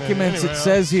court documents, Anyway, it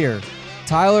says here,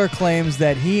 Tyler claims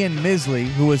that he and Misley,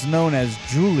 who was known as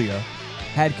Julia,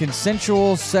 had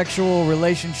consensual sexual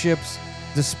relationships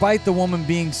despite the woman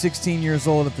being 16 years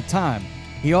old at the time.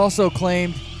 He also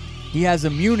claimed he has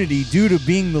immunity due to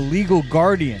being the legal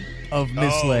guardian of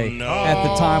Misley no. at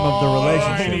the time of the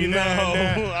relationship.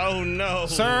 Oh no.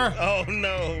 Sir? Oh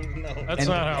no. That's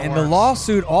not how it And works. the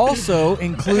lawsuit also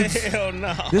includes Hell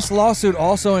no. this lawsuit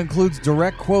also includes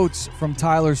direct quotes from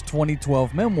Tyler's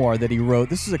 2012 memoir that he wrote.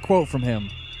 This is a quote from him.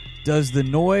 "Does the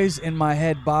noise in my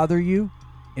head bother you?"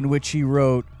 In which he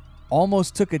wrote,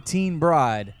 "Almost took a teen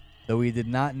bride." Though he did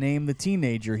not name the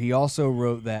teenager, he also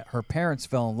wrote that her parents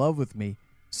fell in love with me,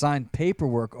 signed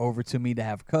paperwork over to me to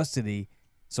have custody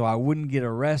so I wouldn't get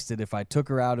arrested if I took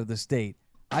her out of the state.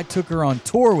 I took her on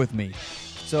tour with me.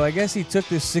 So I guess he took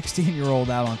this 16-year-old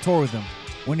out on tour with him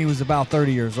when he was about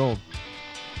 30 years old.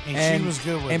 And she was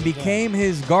good with and it, became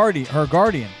his guardian, her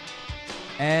guardian.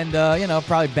 And,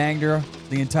 probably banged her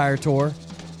the entire tour.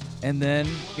 And then,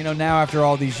 now after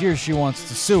all these years, she wants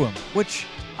to sue him, which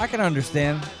I can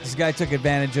understand. This guy took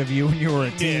advantage of you when you were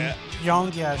a teen. Yeah.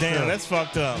 Young, yeah, Damn, sure. that's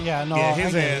fucked up. Yeah, no, Yeah, I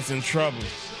his get it. ass in trouble.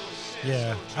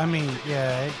 Yeah, I mean,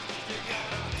 yeah,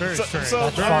 Very So- strange. so-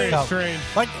 that's Very fucked up. strange.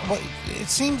 Like, it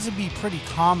seems to be pretty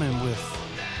common with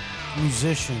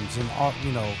musicians and all,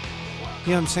 you know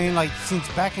what I'm saying? Like, since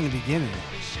back in the beginning,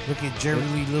 look at Jerry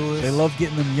Lee Lewis. They love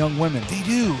getting them young women. They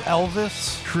do.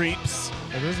 Elvis, Creeps.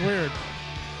 It is weird.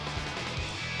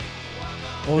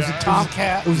 What was Yeah, it?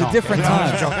 Tomcat. It was a different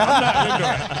time.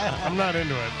 I'm not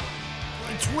into it.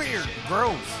 It's weird,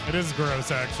 gross. It is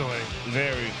gross, actually.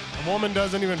 Very. A woman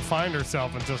doesn't even find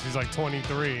herself until she's like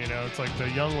 23. It's like the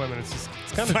young women. It's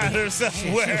kind of Find herself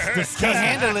where? Can't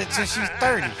handle it till she's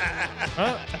 30.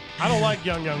 Huh? I don't like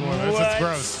young women. It's What?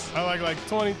 gross. I like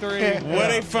 23. Where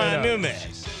they find them at?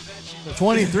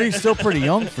 23 is still pretty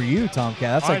young for you, Tomcat.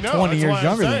 That's I like know, 20 that's years why I'm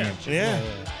younger than you. saying.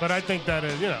 Yeah. But I think that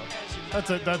is,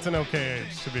 that's an okay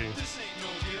age to be.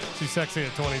 She's sexy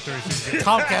at 23. She's good.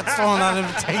 Tomcat's throwing out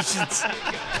invitations.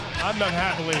 I'm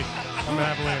happily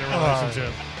in a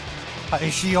relationship.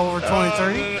 Is she over 23?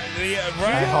 Yeah,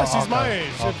 right. Yeah, she's okay. my age.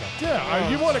 Okay. Yeah,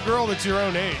 you want a girl that's your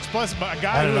own age. Plus, a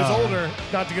guy who is older,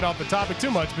 not to get off the topic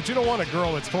too much, but you don't want a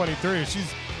girl that's 23.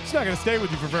 She's not going to stay with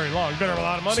you for very long. You better have a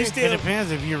lot of money. It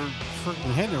depends if you're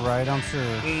freaking hitting it right, I'm sure.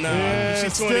 No, Yeah,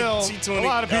 she's still, 20, a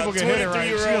lot of people get hit it right.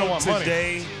 She don't want money.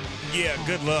 today. Yeah,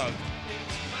 good luck.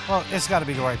 Well, it's got to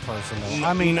be the right person, though.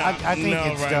 I mean, I think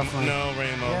it's definitely. No, Ramo,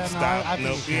 Yeah, no, stop. I think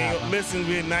Nope. it can happen. Listen,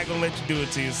 we're not gonna let you do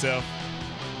it to yourself.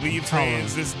 We your telling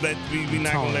friends. you. We're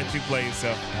not gonna let you play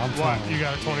yourself. I'm What? telling You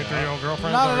got a 23-year-old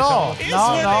girlfriend? Not by at all.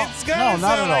 yourself? No, It's gonna not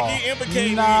sound at all. like you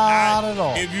implicating Not me. at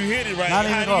all. If you hit it right, Not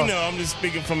how even do you close. know? I'm just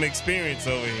speaking from experience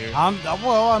over here.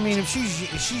 Well, I mean, if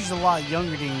she's a lot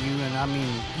younger than you, and I mean,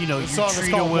 you song is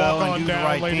treat her called well Walk and On do Down, the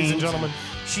right ladies and things, gentlemen.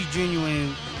 she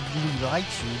genuinely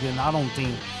likes you, then I don't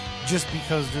think just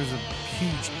because there's a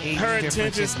huge age Her difference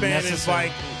attention is span is necessary.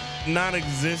 like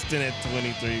non-existent at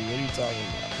 23. What are you talking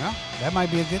about? Well, that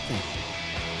might be a good thing.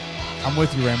 I'm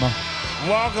with you, Ramo.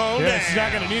 Walk on Yeah, down. she's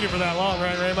not going to need it for that long,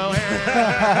 right, Ramo?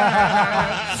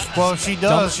 Well, if she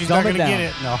does, she's not dumb going it to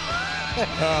get down. it.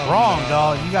 No. Wrong,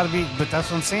 dog. You got to be, but that's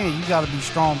what I'm saying. You got to be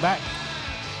strong back.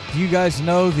 Do you guys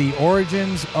know the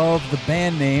origins of the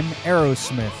band name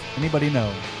Aerosmith? Anybody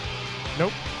know?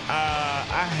 Nope.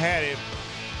 I had it.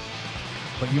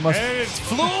 But you must. And it's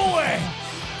flew away.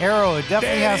 Arrow, it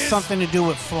definitely There it has is. something to do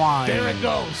with flying. There it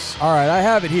goes. All right, I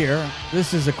have it here.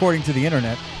 This is according to the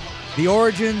internet. The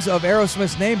origins of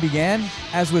Aerosmith's name began,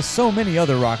 as with so many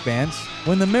other rock bands,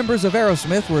 when the members of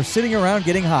Aerosmith were sitting around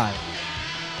getting high.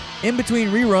 In between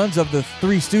reruns of the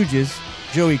Three Stooges,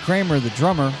 Joey Kramer, the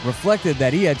drummer, reflected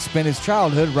that he had spent his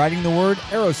childhood writing the word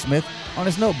Aerosmith on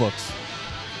his notebooks.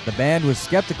 The band was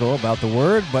skeptical about the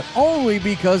word, but only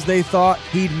because they thought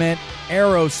he'd meant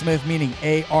Aerosmith, meaning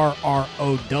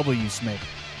A-R-R-O-W Smith,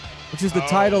 which is the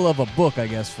title of a book, I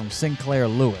guess, from Sinclair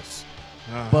Lewis.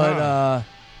 But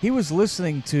he was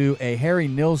listening to a Harry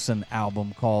Nilsson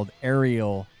album called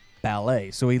Aerial Ballet.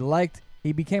 So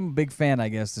he became a big fan, I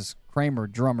guess, this Kramer,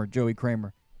 drummer, Joey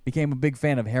Kramer, became a big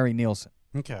fan of Harry Nilsson.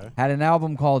 Okay. Had an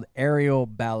album called Aerial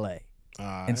Ballet.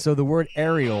 And so the word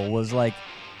aerial was like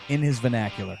in his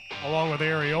vernacular. Along with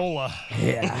Areola.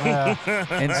 Yeah.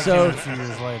 And That so came a few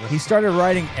years later. he started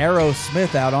writing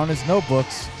Aerosmith out on his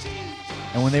notebooks.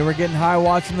 And when they were getting high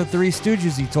watching the Three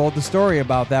Stooges, he told the story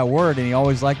about that word, and he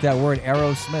always liked that word,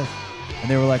 Aerosmith. And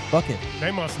they were like, fuck it.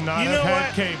 They must not You have know had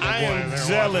what? cable. I boy, am they were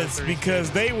jealous watching Three because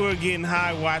Stooges. they were getting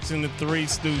high watching the Three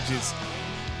Stooges.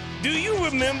 Do you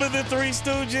remember the Three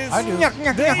Stooges? I do.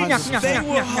 They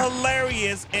were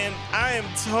hilarious, and I am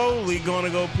totally going to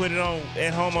go put it on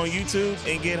at home on YouTube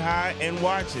and get high and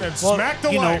watch it. And smack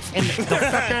the you know, wife.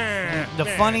 and the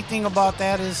funny thing about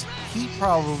that is he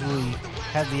probably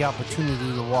had the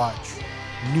opportunity to watch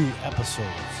new episodes.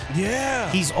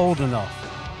 Yeah. He's old enough.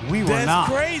 We were That's not.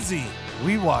 crazy.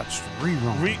 We watched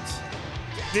reruns.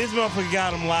 This motherfucker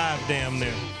got him live damn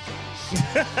near.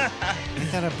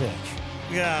 Ain't that a bitch?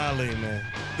 Golly, man.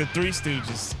 The Three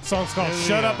Stooges. Song's called Hell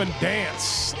Shut yeah. Up and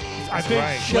Dance. I That's think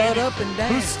right. Shut up and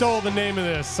dance. Who stole the name of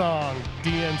this song?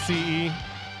 DNCE?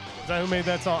 Is that who made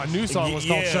that song? A new song was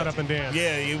called Yeah. Shut Up and Dance.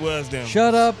 Yeah, it was them.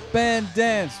 Shut up and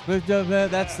dance.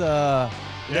 That's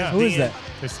Yeah. who is that?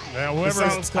 Whoever The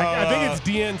song's called, I think it's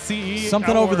DNCE.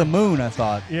 Something over the moon, I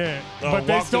thought. Yeah, but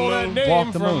they Walk the stole that Moon. name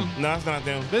Walk the from Moon. No, it's not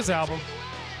them. this album.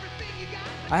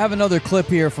 I have another clip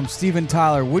here from Steven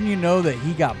Tyler. Wouldn't you know that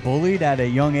he got bullied at a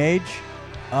young age?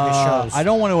 shows. I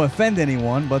don't want to offend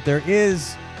anyone, but there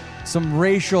is some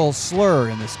racial slur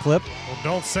in this clip. Well,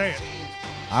 don't say it.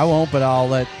 I won't, but I'll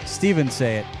let Steven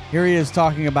say it. Here he is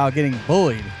talking about getting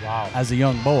bullied as a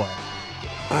young boy.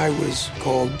 I was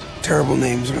called terrible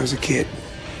names when I was a kid.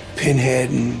 Pinhead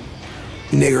and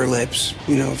nigger lips,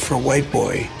 you know, for a white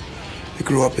boy that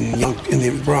grew up in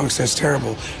the Bronx, that's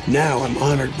terrible. Now I'm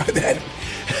honored by that.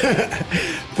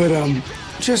 But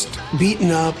just beaten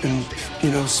up and,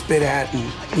 you know, spit at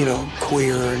and, you know,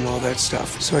 queer and all that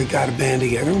stuff. So I got a band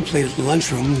together and played at the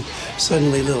lunchroom, and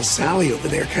suddenly little Sally over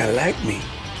there kind of liked me.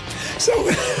 So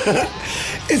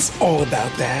it's all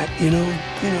about that, you know.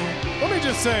 Let me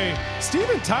just say,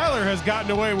 Steven Tyler has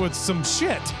gotten away with some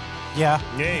shit. Yeah.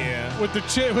 Yeah. With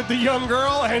the young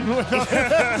girl and with this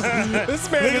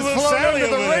man Look at is little floating Sally under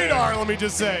the over there. radar, let me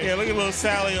just say. Yeah, look at little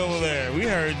Sally over there. We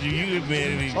heard you. You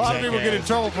admitted he A lot of people get in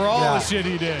trouble for all the shit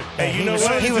he did. Hey, you know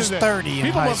what? He was 30 in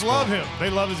People high must school. love him. They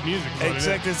love his music. Hey,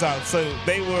 check this out. So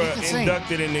they were He can sing.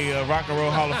 inducted in the Rock and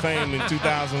Roll Hall of Fame in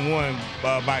 2001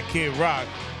 by Kid Rock.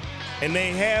 And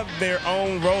they have their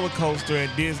own roller coaster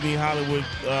at Disney Hollywood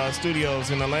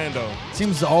Studios in Orlando.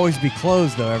 Seems to always be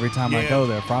closed, though, every time I Yeah, go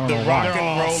there. I don't the know Rock why. and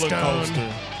all Roller stoned.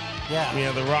 Coaster. Yeah.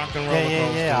 Yeah, the Rock and Roller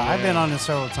Coaster. Yeah. I've been on it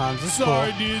several times. It's Sorry,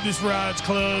 cool. dude, this ride's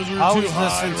closed. We're I too always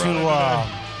high listen running to today.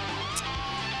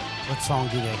 what song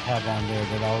do they have on there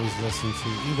that I always listen to?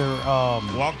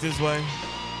 Either Walk This Way.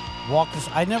 Walk This.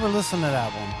 I never listen to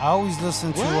that one. I always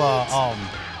listen to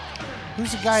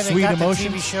who's the guy that Sweet got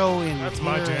Emotions? the TV show in That's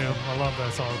my here? jam. I love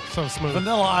that song. So smooth.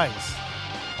 Vanilla Ice.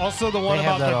 Also, the one They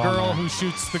have about the that on girl there. who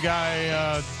shoots the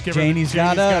guy. Janie's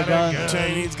got a gun.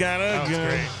 Janie's got a That was gun.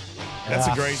 great. That's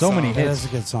Yeah. a great So song. many That hits. is a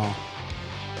good song.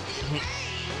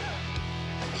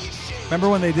 Remember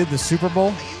when they did the Super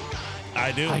Bowl?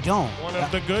 I do. I don't. One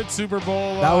of the good Super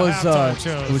Bowl That was halftime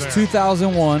shows. it was there.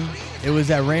 2001. It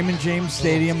was at Raymond James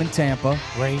Stadium in Tampa,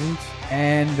 Ravens.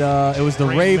 and it was the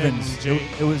Raymond Ravens. James.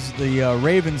 It was the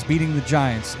Ravens beating the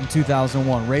Giants in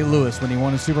 2001. Ray Lewis when he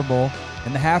won a Super Bowl,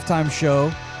 and the halftime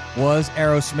show was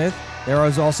Aerosmith. There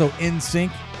was also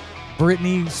NSYNC,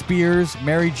 Britney Spears,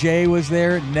 Mary J was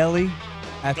there, Nelly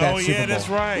at that Oh, Super yeah, Bowl. that's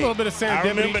right. A little bit of serendipity. I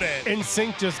remember that.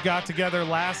 NSYNC just got together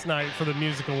last night for the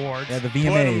music awards. Yeah, the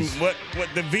VMAs. What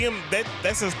the VM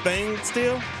that's a thing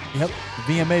still? Yep,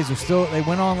 the VMAs are still. They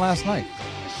went on last night.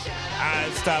 I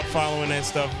stopped following that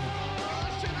stuff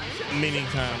many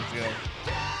times ago.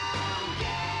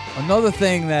 Another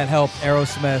thing that helped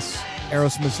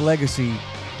Aerosmith's legacy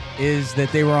is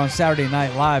that they were on Saturday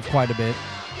Night Live quite a bit.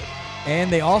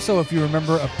 And they also, if you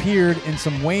remember, appeared in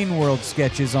some Wayne World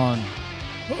sketches on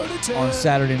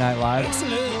Saturday Night Live.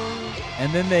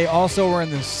 And then they also were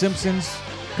in The Simpsons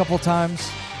a couple times.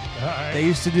 They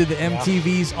used to do the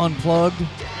MTV's Unplugged.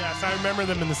 Yes, I remember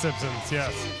them in The Simpsons,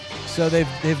 yes. So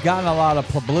they've gotten a lot of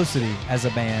publicity as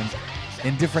a band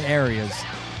in different areas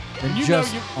than You know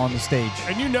just you- on the stage.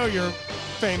 And you know you're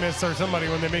famous or somebody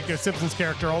when they make a Simpsons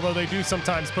character, although they do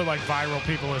sometimes put like viral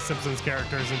people as Simpsons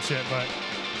characters and shit, but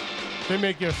if they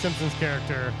make you a Simpsons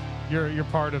character, you're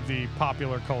part of the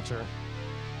popular culture.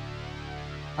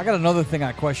 I got another thing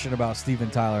I question about Steven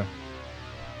Tyler.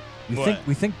 What?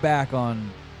 We think back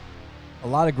on a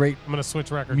lot of great I'm gonna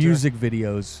switch records. music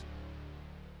videos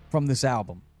from this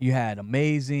album. You had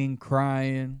Amazing,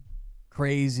 Cryin,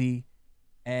 Crazy,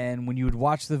 And when you would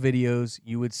watch the videos,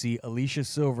 you would see Alicia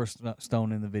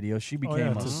Silverstone in the video. She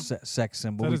became a sex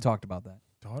symbol. We talked about that.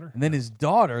 Daughter? And then his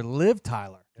daughter, Liv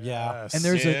Tyler. Yeah. And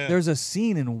there's a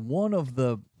scene in one of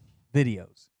the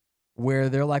videos where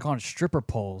they're like on stripper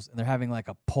poles and they're having like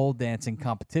a pole dancing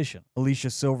competition. Alicia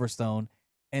Silverstone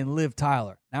and Liv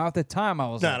Tyler. Now at the time I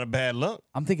was not a bad look.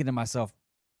 I'm thinking to myself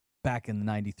back in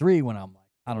 '93 when I'm like,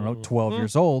 I don't know, 12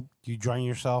 years old. You drown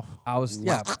yourself? I was,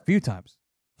 a few times.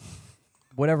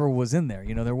 Whatever was in there,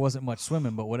 there wasn't much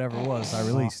swimming, but whatever was, I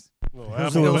released.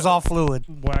 It was all fluid.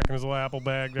 Whacking his little apple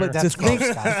bag there. But to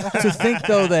think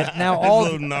though that now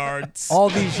all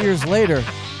these years later,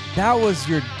 that was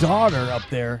your daughter up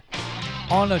there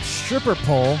on a stripper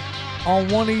pole on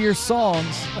one of your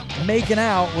songs, making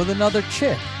out with another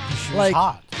chick. She was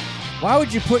hot. Why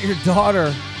would you put your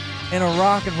daughter in a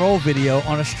rock and roll video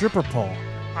on a stripper pole?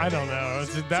 I don't know.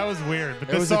 That was weird. But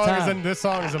this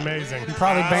song is amazing. He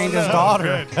probably banged his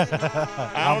daughter.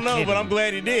 I don't know, but I'm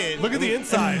glad he did. Look at the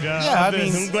inside.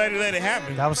 I'm glad he let it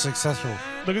happen. That was successful.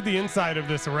 Look at the inside of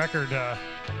this record.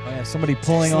 Somebody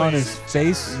pulling on his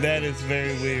face. That is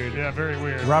very weird. Yeah, very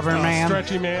weird. Rubber man.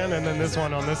 Stretchy man, and then this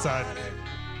one on this side.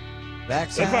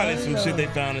 That's probably some shit they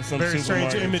found in some very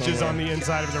strange supermarket images somewhere. on the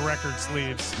inside of the record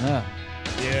sleeves.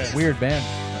 Yeah. Weird band.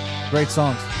 Great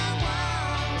songs.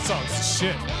 This song's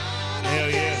shit. Hell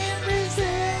yeah.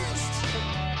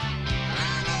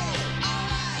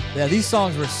 Yeah, these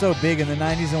songs were so big in the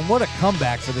 90s, and what a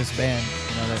comeback for this band.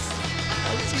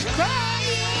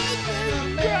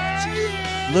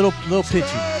 Little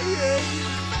pitchy.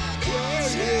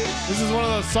 This is one of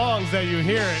those songs that you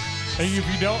hear it, and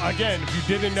if you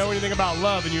didn't know anything about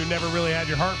love and you never really had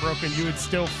your heart broken, you would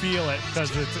still feel it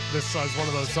because this is one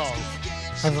of those songs.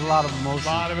 Has a lot of emotion.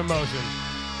 A lot of emotion.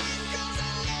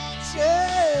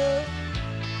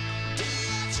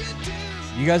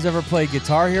 You guys ever play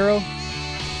Guitar Hero?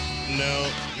 No.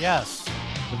 Yes.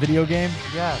 The video game?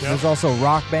 Yes. There's also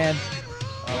Rock Band.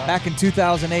 Back in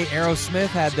 2008, Aerosmith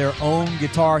had their own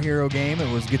Guitar Hero game.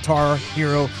 It was Guitar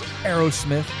Hero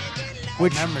Aerosmith.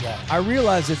 Which I remember that. I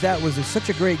realized that was such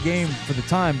a great game for the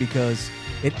time because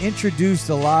it introduced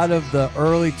a lot of the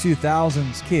early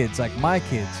 2000s kids, like my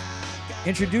kids,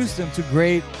 introduced them to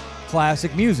great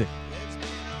classic music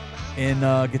in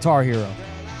Guitar Hero.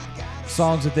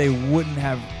 Songs that they wouldn't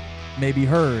have maybe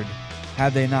heard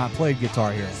had they not played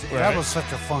Guitar Hero. Right. That was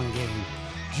such a fun game.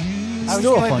 I was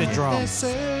Still a playing fun the game. drums.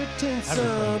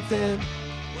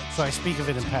 So I speak of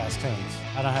it in past tense.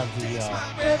 I don't have the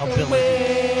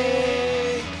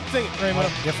ability. Sing it, Rainbow.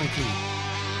 Different key.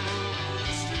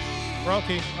 Wrong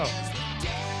key.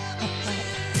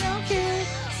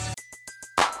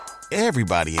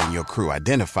 Everybody in your crew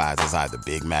identifies as either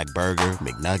Big Mac Burger,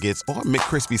 McNuggets, or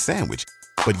McCrispy Sandwich.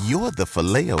 But you're the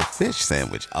Filet-O-Fish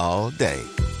Sandwich all day.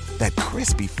 That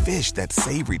crispy fish, that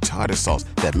savory tartar sauce,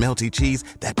 that melty cheese,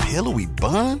 that pillowy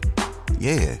bun.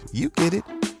 Yeah, you get it.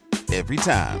 Every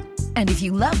time. And if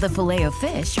you love the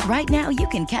Filet-O-Fish, right now you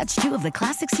can catch two of the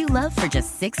classics you love for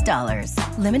just $6.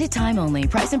 Limited time only.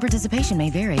 Price and participation may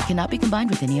vary. Cannot be combined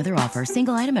with any other offer.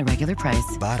 Single item at regular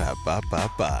price.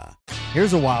 Ba-da-ba-ba-ba.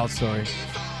 Here's a wild story.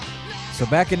 So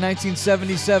back in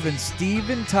 1977,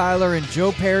 Steven Tyler and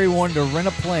Joe Perry wanted to rent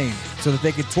a plane so that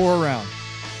they could tour around.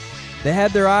 They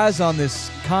had their eyes on this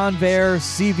Convair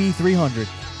CV300.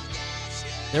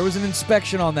 There was an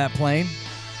inspection on that plane,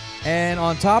 and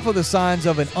on top of the signs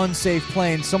of an unsafe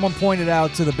plane, someone pointed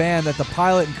out to the band that the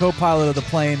pilot and co-pilot of the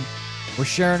plane were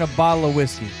sharing a bottle of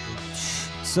whiskey.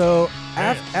 So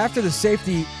after the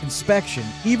safety inspection,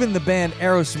 even the band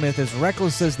Aerosmith, as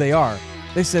reckless as they are,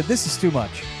 they said, this is too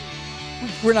much.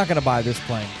 We're not going to buy this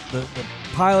plane. The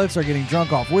pilots are getting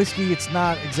drunk off whiskey. It's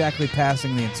not exactly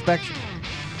passing the inspection.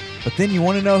 But then you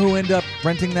want to know who ended up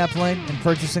renting that plane and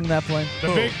purchasing that plane? The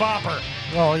Big Bopper.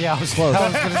 Oh, yeah. I was Close.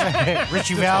 going to say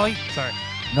Richie Valley. Sorry.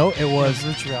 No, it was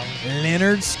Richie Valley.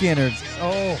 Leonard Skinner.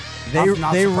 Oh, They I'm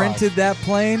not surprised. rented that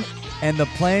plane, and the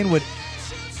plane would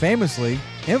infamously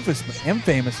it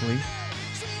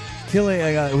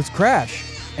was crash,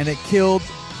 and it killed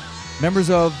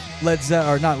members of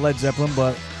not Led Zeppelin,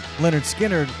 but Leonard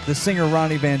Skinner. The singer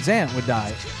Ronnie Van Zant would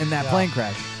die in that plane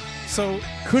crash. So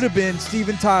could have been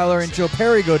Steven Tyler and Joe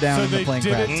Perry go down in the plane crash. So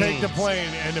they crash. didn't take the plane,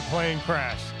 and the plane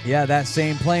crashed. Yeah, that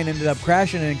same plane ended up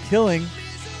crashing and killing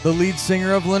the lead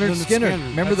singer of Leonard Skinner.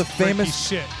 Remember That's the famous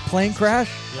shit. plane crash?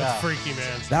 Yeah. That's freaky,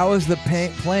 man. That was the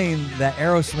plane that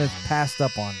Aerosmith passed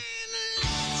up on.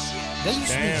 They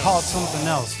used to be called something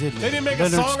else, didn't they? They didn't make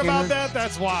Leonard a song Skinner? about that?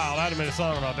 That's wild. I'd have made a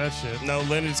song about that shit. No,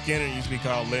 Leonard Skinner used to be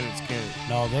called Leonard Skinner.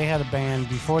 No, they had a band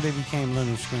before they became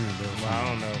Leonard Skinner. Well, I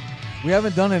don't know. We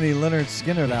haven't done any Leonard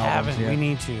Skinner We albums haven't. yet. We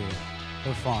need to.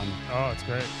 They're fun. Oh, it's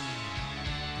great.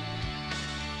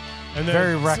 And then,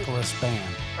 Very reckless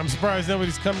band. I'm surprised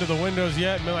nobody's come to the windows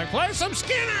yet and been like, play some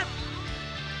Skinner.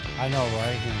 I know,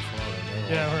 right? Here in Florida.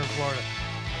 Yeah, we're in Florida.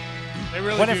 They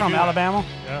really What do if from do that. Alabama?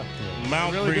 Yeah.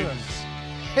 Mouth They really do breathers.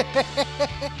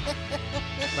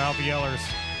 Mouth yellers.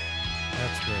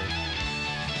 That's great.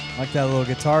 I like that little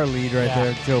guitar lead right Yeah.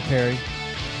 there, Joe Perry.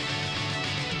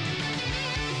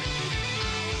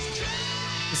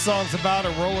 The song's about a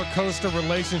roller coaster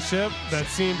relationship that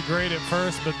seemed great at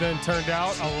first, but then turned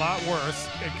out a lot worse.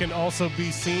 It can also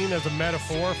be seen as a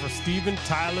metaphor for Steven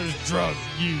Tyler's drug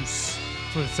use.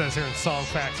 That's what it says here in Song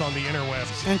Facts on the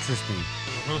interwebs. Interesting.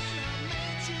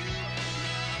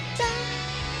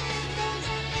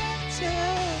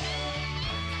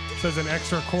 Says an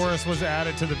extra chorus was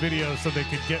added to the video so they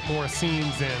could get more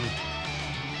scenes in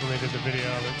when they did the video.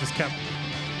 It just kept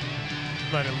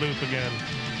letting it loop again.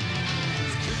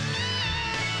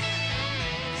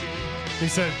 He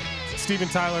said Steven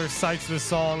Tyler cites this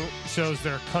song shows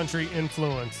their country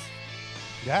influence.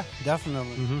 Yeah,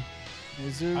 definitely.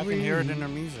 Mm-hmm. I can hear it in their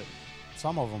music.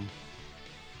 Some of them.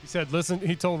 He said, "Listen."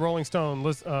 He told Rolling Stone,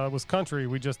 "Was country.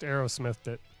 We just Aerosmithed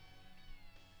it."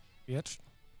 Bitch.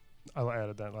 I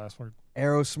added that last word.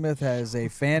 Aerosmith has a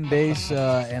fan base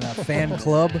and a fan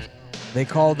club. They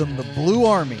call them the Blue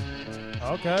Army.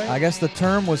 Okay. I guess the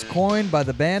term was coined by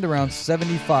the band around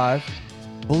 75.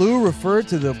 Blue referred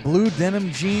to the blue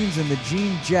denim jeans and the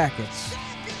jean jackets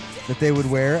that they would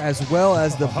wear, as well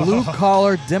as the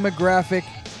blue-collar demographic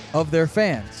of their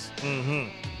fans. Mm-hmm.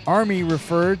 Army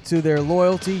referred to their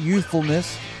loyalty,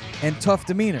 youthfulness, and tough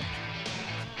demeanor.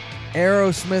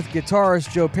 Aerosmith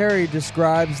guitarist Joe Perry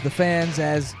describes the fans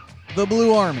as the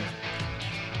Blue Army.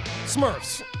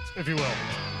 Smurfs, if you will.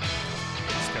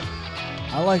 Just kidding.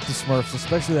 I like the Smurfs,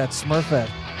 especially that Smurfette.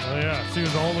 Oh yeah, she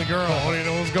was the only girl. What do you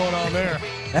know what's going on there?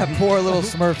 That poor little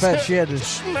Smurfette, she had to...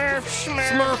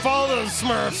 Smurf all those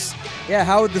Smurfs. Yeah,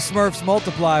 how would the Smurfs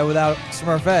multiply without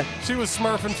Smurfette? She was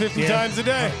smurfing 50 times a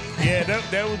day. Yeah,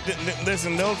 that was,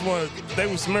 listen, those ones, they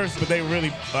were Smurfs, but they were really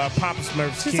Papa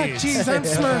Smurf's She's kids. like, geez, I'm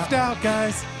smurfed out,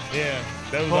 guys. Yeah,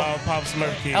 that was all Papa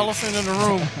Smurf kids. Elephant in the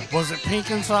room. Was it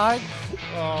pink inside?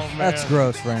 Oh, man. That's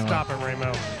gross, Raymond. Stop it,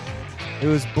 Raymo. It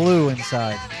was blue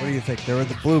inside. What do you think? They were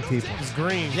the blue people. It was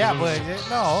green. Yeah, but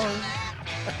no.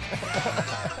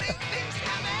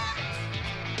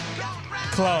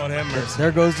 Claude, have mercy.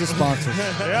 There goes the sponsors.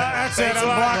 Yeah, that's it. Thanks a I'm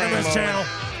lot, blocking this Raymond. channel.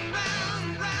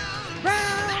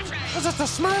 Was it the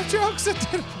Smurf jokes?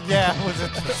 Yeah, was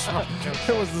it the Smurf jokes?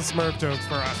 It was the Smurf jokes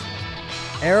for us.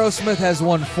 Aerosmith has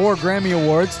won 4 Grammy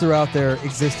Awards throughout their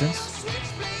existence.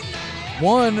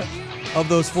 One of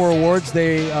those 4 awards,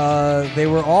 they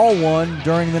were all won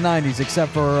during the 90s,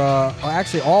 except for,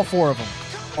 actually all 4 of them.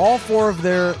 All 4 of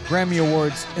their Grammy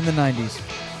Awards in the 90s.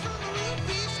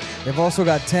 They've also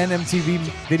got 10 MTV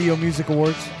Video Music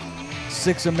Awards,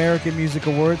 6 American Music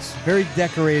Awards. Very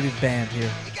decorated band here,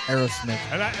 Aerosmith.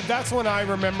 And that's when I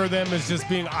remember them as just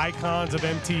being icons of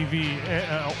MTV.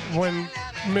 When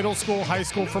middle school, high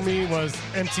school for me was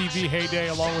MTV heyday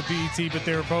along with BET, but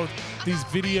they were both, these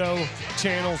video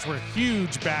channels were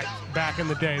huge back in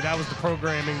the day. That was the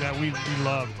programming that we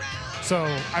loved. So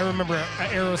I remember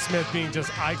Aerosmith being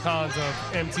just icons of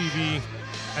MTV,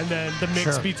 and then the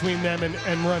mix between them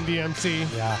and Run DMC.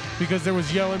 Yeah. Because there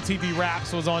was Yo MTV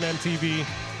Raps was on MTV,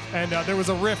 and there was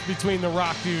a rift between the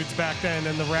rock dudes back then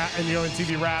and and Yo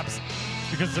MTV Raps,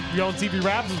 because the Yo MTV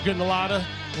Raps was getting a lot of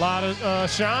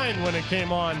shine when it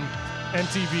came on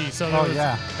MTV. So there was,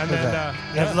 and then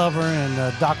Ed Lover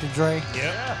and Dr. Dre.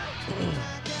 Yep.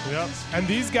 Yep. And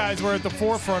these guys were at the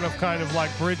forefront of kind of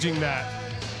like bridging that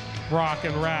rock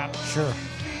and rap. Sure.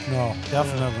 No,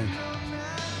 definitely.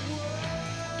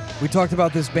 We talked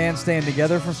about this band staying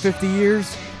together for 50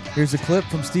 years. Here's a clip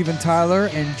from Steven Tyler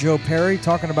and Joe Perry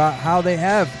talking about how they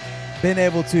have been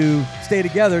able to stay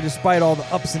together despite all the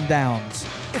ups and downs.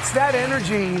 It's that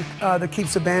energy that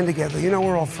keeps the band together. You know,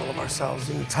 we're all full of ourselves,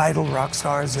 entitled rock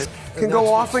stars that can go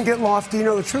off and get lofty, you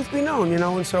know, the truth be known, you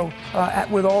know, and so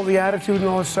with all the attitude and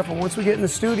all this stuff, but once we get in the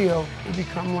studio, we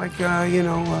become like,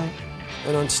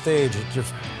 And on stage, it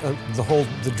just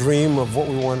the dream of what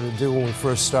we wanted to do when we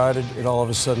first started, it all of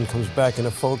a sudden comes back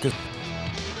into focus.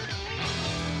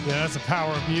 Yeah, that's the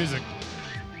power of music.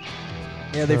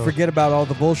 Yeah, they forget about all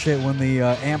the bullshit when the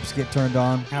amps get turned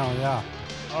on. Hell yeah.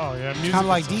 Oh yeah, music. Kind of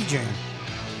like DJing.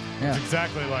 Yeah. It's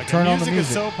exactly like Turn it. on the Music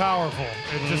is music. so powerful.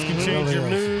 It just can change your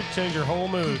mood, change your whole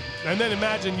mood. And then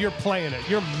imagine you're playing it.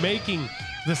 You're making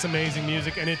this amazing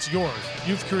music, and it's yours.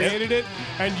 You've created it,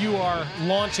 and you are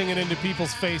launching it into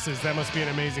people's faces. That must be an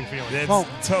amazing feeling.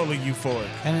 That's totally euphoric.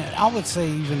 And I would say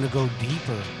even to go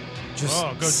deeper, just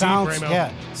Oh, go sounds. deep, Ramo.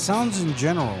 Yeah, sounds in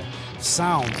general,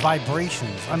 sound,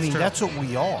 vibrations. I mean, true. that's what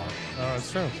we are. Oh,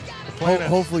 it's true. The planet.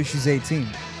 Hopefully she's 18.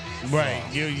 Right.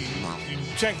 You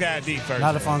check the ID first.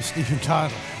 Not if I'm Steven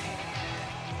Tyler.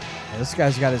 Yeah, this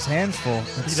guy's got his hands full.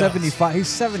 At does. 75. He's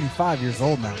 75 years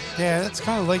old now. Yeah, it's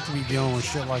kind of late to be dealing with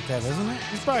shit like that, isn't it?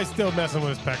 He's probably still messing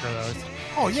with his pecker, though.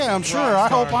 Oh yeah, I'm sure.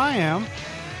 Rock I hope star. I am.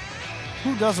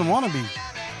 Who doesn't want to be?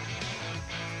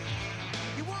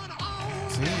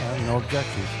 See, I have no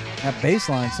objective. That bass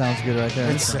line sounds good right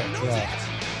there. It's sick. Yeah.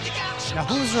 Now,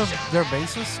 who's their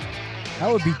bassist?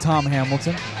 That would be Tom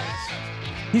Hamilton.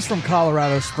 He's from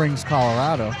Colorado Springs,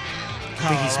 Colorado.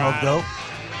 Think he smoked dope?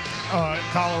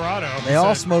 Colorado. They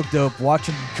all smoke dope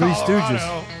watching Three Stooges.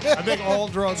 Colorado. I think all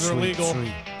drugs are legal.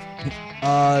 Sweet.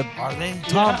 Are they?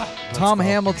 Tom Let's Tom go.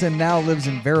 Hamilton now lives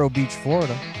in Vero Beach,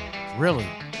 Florida. Really?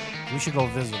 We should go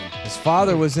visit him. His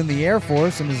father was in the Air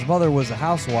Force and his mother was a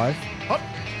housewife.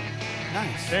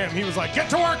 Nice. Damn, he was like, get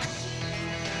to work!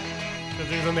 Because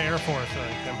he was in the Air Force, so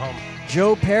he came home.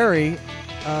 Joe Perry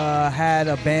had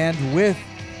a band with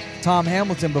Tom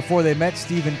Hamilton before they met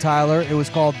Steven Tyler. It was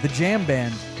called the Jam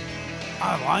Band.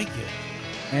 I like it.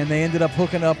 And they ended up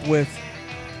hooking up with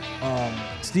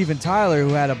Steven Tyler,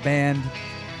 who had a band,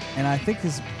 and I think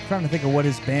trying to think of what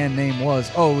his band name was.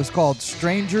 Oh, it was called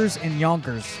Strangers in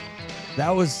Yonkers. That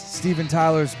was Steven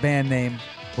Tyler's band name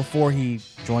before he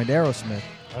joined Aerosmith.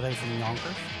 Are they from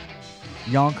Yonkers?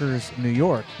 Yonkers, New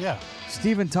York. Yeah.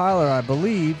 Steven Tyler, I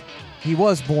believe, he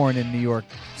was born in New York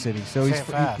City, so Say he's it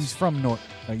fast. he's from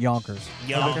Yonkers.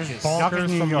 Yonkers. Bonkers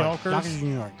New from York. Yonkers? Yonkers,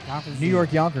 New York. Yonkers, New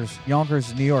York, Yonkers.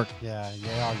 Yonkers, New York. Yeah,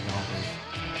 they are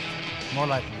Yonkers. More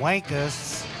like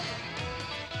wankers.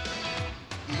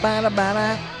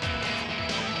 Ba-da-ba-da.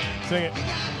 Sing it.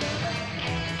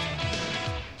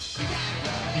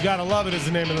 You Gotta Love It is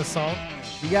the name of the song.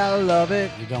 You gotta love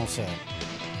it. You don't say it.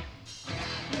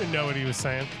 You didn't know what he was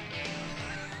saying.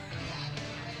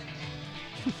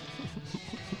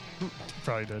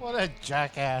 Probably did. What a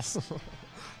jackass.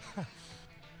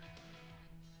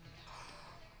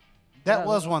 That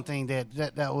was one thing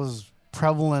that was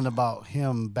prevalent about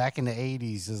him back in the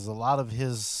 80s is a lot of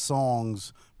his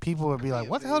songs, people would be like,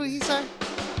 what the hell did he say?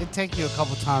 It'd take you a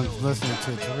couple times listening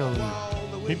to it to really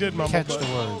He did mumble, catch but the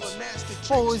words.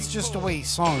 Well, it's just the way he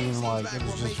sung, and like it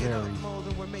was just very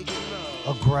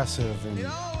aggressive and is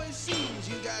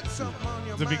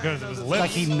it because of his lips? like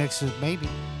he mixed it, maybe.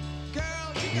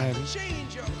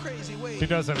 He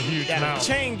does have a huge Gotta mouth.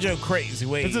 change your crazy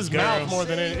ways. It's his girl. mouth more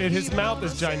than it. His mouth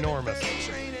is ginormous.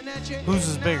 Whose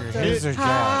is bigger? His or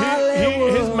Jack?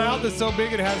 His mouth is so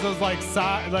big it has those like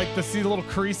side, like the see the little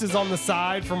creases on the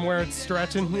side from where it's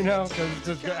stretching, you know? 'Cause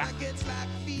it's just,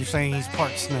 You're saying he's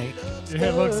part snake? yeah,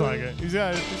 it looks like it. He's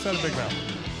got a big mouth.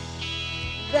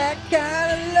 That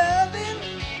kind of loving.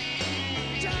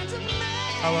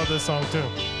 I love this song too.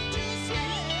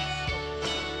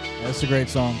 That's a great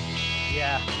song.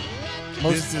 Yeah.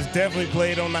 This is definitely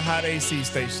played on the hot AC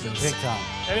stations. Big time.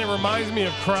 And it reminds me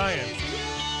of Cryin.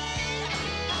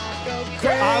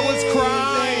 I was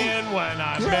crying when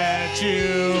I met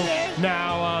you.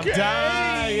 Now I'm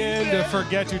dying to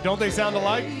forget you. Don't they sound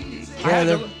alike? Yeah,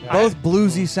 they're both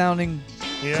bluesy sounding,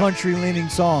 Yeah. country leaning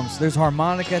songs. There's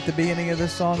harmonic at the beginning of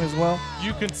this song as well.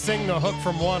 You can sing the hook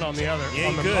from one on the other. Yeah,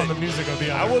 on you the, could. on the music of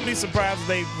the I other. wouldn't be surprised if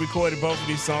they recorded both of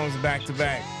these songs back to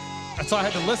back. So I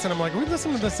had to listen. I'm like, we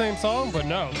listening to the same song? But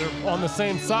no, they're on the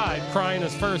same side. Crying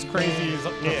is first, Crazy is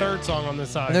the third song on this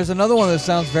side. And there's another one that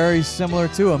sounds very similar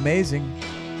to Amazing.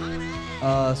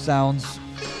 Sounds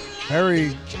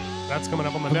very That's coming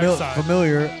up on the next side.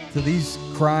 familiar to these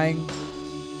Crying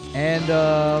and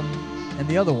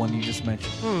the other one you just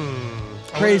mentioned.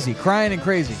 Crazy, Crying and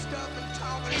Crazy.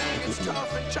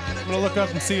 I'm going to look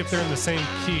up and see if they're in the same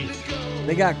key.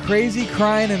 They got Crazy,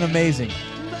 Crying, and Amazing.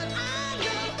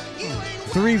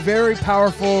 Three very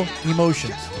powerful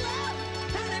emotions.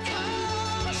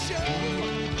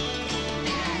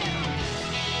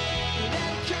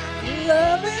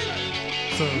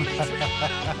 So,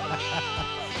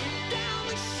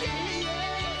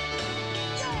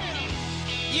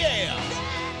 Yeah.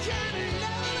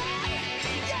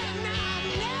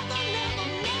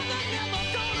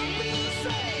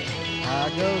 I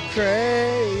go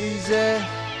crazy.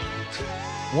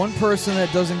 One person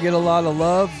that doesn't get a lot of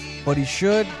love, but he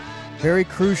should, very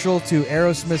crucial to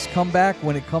Aerosmith's comeback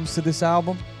when it comes to this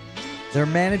album, their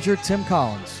manager, Tim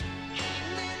Collins.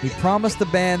 He promised the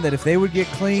band that if they would get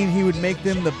clean, he would make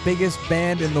them the biggest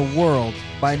band in the world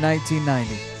by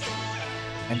 1990.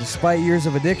 And despite years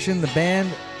of addiction, the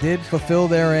band did fulfill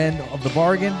their end of the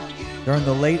bargain during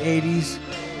the late 80s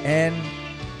and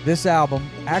this album.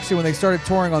 Actually, when they started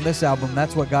touring on this album,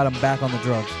 that's what got them back on the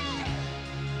drugs.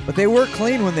 But they were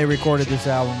clean when they recorded this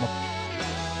album,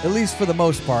 at least for the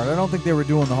most part. I don't think they were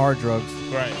doing the hard drugs.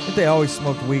 Right. I think they always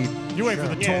smoked weed. You wait for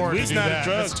the tour to weed's do not a that.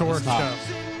 drug. That's tour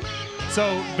stuff.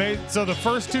 So the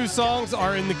first two songs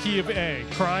are in the key of A.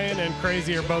 Cryin and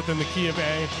Crazy are both in the key of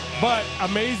A. But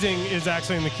Amazing is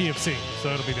actually in the key of C,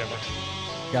 so it'll be different.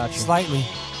 Gotcha. Slightly.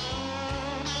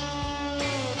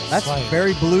 That's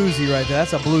very bluesy right there.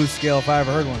 That's a blues scale if I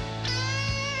ever heard one.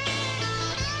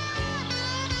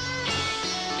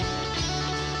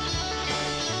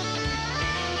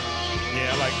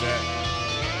 Yeah, I like that.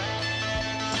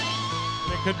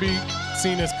 And it could be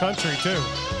seen as country, too.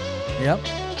 Yep.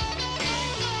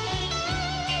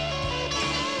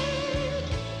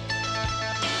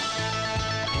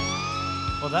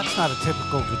 Well, that's not a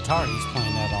typical guitar he's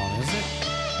playing that on, is it?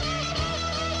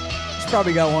 He's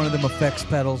probably got one of them effects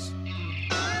pedals.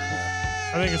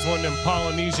 I think it's one of them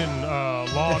Polynesian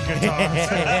log guitars.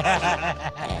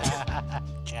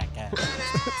 Jackass.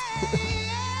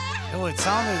 Oh, it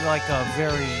sounded like a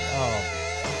very, I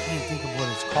can't think of what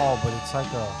it's called, but it's like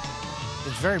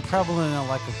it's very prevalent in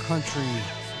like a country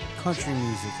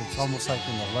music. It's almost like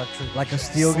an electric. Like a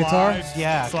steel guitar?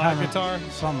 Yeah. Slide kinda, guitar?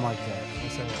 Something like that.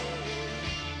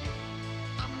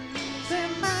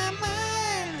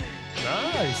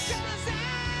 Nice.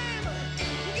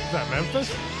 Is that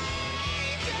Memphis?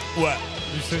 What?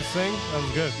 You should sing? That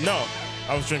was good. No,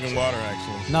 I was drinking water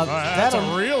actually. Now, That's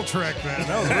a real trick, man.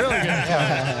 That was really good.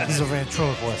 Yeah, he's a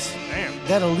ventriloquist. Damn.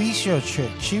 That Alicia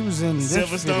chick, she was in this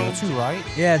video Silverstone? too, right?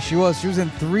 Yeah, she was. She was in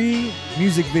 3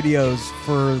 music videos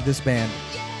for this band.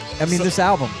 I mean, this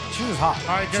album. She was hot.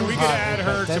 All right, She we was could hot, add but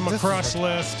her that- to my this crush is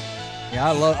like- list. Yeah,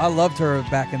 I loved her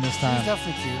back in this She's time.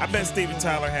 definitely cute. I bet Steven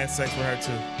Tyler had sex with her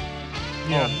too.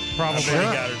 Yeah, I probably. bet he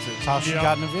got her too. That's how she Yeah.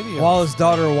 got in the video. While his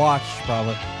daughter watched,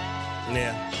 probably.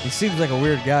 Yeah, He seems like a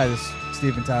weird guy, this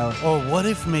Steven Tyler. Or what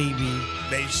if maybe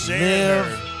they shared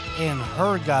Liv her. and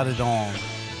her got it on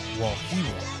while he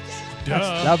watched?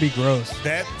 That'd be gross.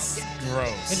 That's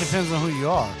gross. It depends on who you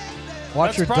are. Watch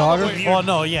That's your daughter. probably- Well,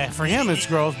 no, yeah, for him it's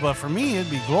gross, but for me it'd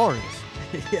be glorious.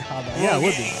 Yeah, it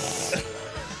would be.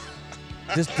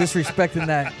 Just disrespecting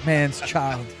that man's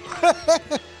child.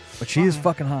 But she is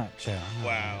fucking hot. Yeah.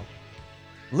 Wow.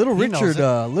 Little He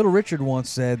knows Richard once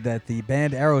said that the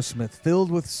band Aerosmith,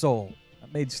 filled with soul,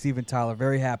 that made Steven Tyler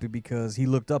very happy because he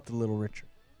looked up to Little Richard.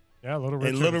 Yeah, Little Richard.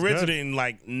 And Little was Richard good. didn't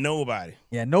like nobody.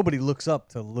 Yeah, nobody looks up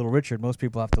to Little Richard. Most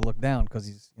people have to look down because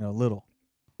he's little.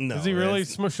 No, Is he really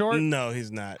short? No,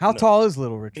 he's not. How No. tall is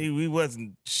Little Richard? He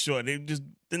wasn't short. It just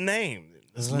the name.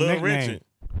 It's It's a Little nickname. Richard.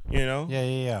 You know?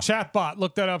 Yeah. Chatbot,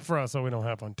 look that up for us so we don't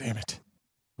have one. Damn it.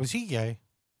 Was he gay?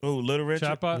 Oh, Little Richard.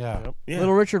 Chatbot? Yeah. Yep. Yeah.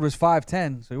 Little Richard was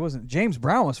 5'10", so he wasn't. James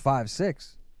Brown was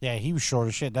 5'6". Yeah, he was short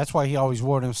as shit. That's why he always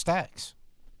wore them stacks.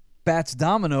 Bats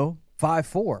Domino,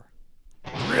 5'4".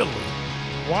 Really?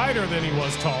 Wider than he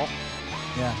was tall.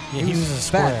 Yeah, Yeah, he was a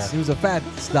square. fat. He was a fat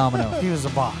Domino. He was a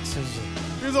box. He was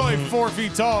He was only 4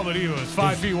 feet tall, but he was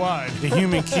 5 feet wide. the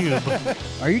human cube.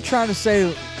 Are you trying to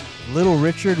say Little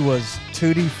Richard was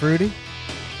Tutti Frutti?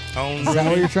 On Is that what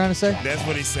Rudy. you're trying to say? That's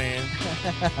what he's saying.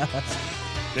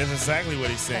 That's exactly what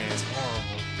he's saying.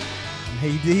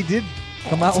 He did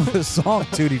come out with a song,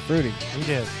 Tutti Frutti. He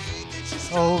did.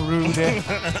 Oh, Rudy. You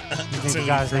think the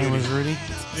guy's name was Rudy?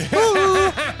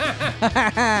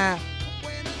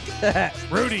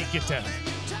 Rudy, get down.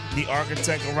 The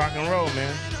architect of rock and roll,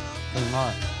 man. Pretty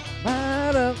much.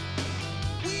 Right up.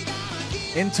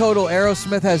 In total,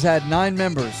 Aerosmith has had 9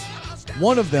 members.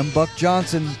 One of them, Buck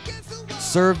Johnson,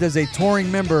 served as a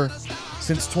touring member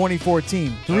since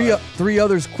 2014. Three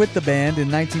others quit the band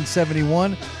in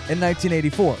 1971 and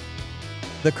 1984.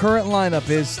 The current lineup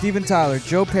is Steven Tyler,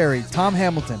 Joe Perry, Tom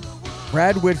Hamilton,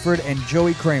 Brad Whitford, and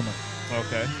Joey Kramer,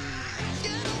 Okay.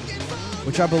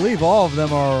 which I believe all of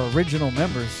them are original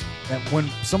members. That when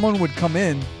someone would come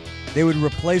in, they would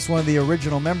replace one of the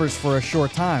original members for a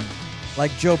short time.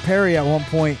 Like Joe Perry at one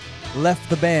point left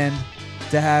the band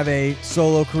to have a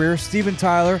solo career. Steven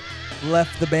Tyler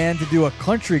left the band to do a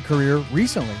country career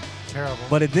recently, Terrible.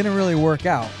 but it didn't really work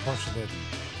out. Of course it did.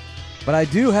 But I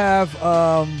do have,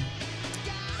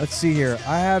 let's see here.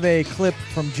 I have a clip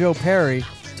from Joe Perry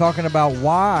talking about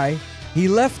why he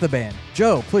left the band.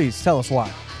 Joe, please tell us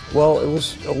why. Well, it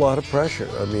was a lot of pressure.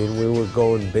 I mean, we were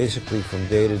going basically from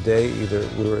day to day. Either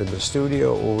we were in the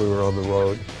studio or we were on the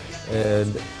road.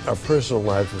 And our personal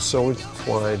lives were so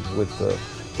intertwined with the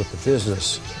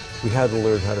business, we had to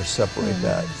learn how to separate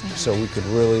that so we could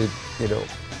really,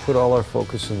 put all our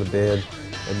focus in the band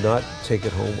and not take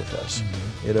it home with us,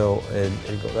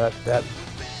 and go, that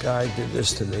guy did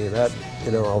this to me,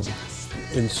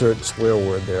 insert swear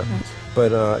word there.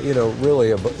 But, really,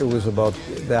 it was about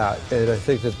that. And I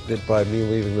think that by me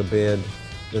leaving the band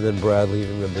and then Brad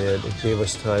leaving the band, it gave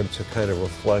us time to kind of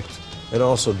reflect and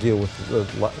also deal with the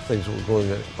things that were going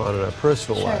on in our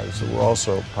personal lives that were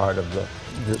also part of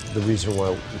the reason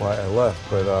why I left.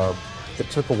 But it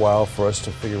took a while for us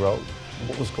to figure out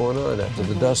what was going on after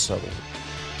the dust settled.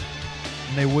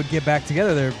 And they would get back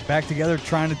together. They're back together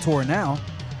trying to tour now,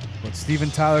 but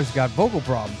Steven Tyler's got vocal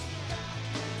problems.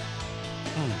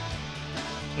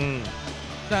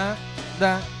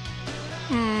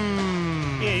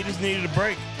 Yeah, he just needed a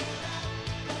break.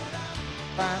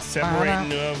 Separating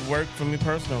work from your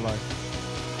personal life.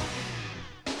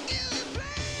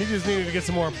 He just needed to get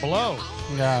some more blow.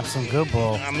 Yeah, some good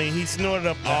blow. I mean, he snorted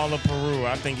up all of Peru.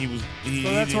 I think he was. So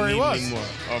that's where he was.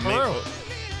 Peru.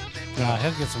 Nah,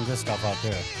 he'll get some good stuff out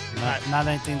there. Not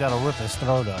anything that'll rip his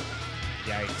throat up.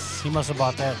 Yikes. He must have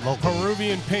bought that local.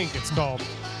 Peruvian pink, it's called.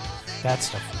 That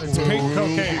stuff. It's pink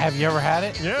cocaine. Have you ever had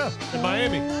it? Yeah, in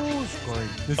Miami. It's great.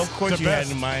 It's of course the you best.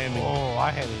 had it in Miami. Oh,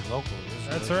 I had it locally.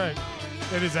 That's right.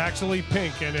 It is actually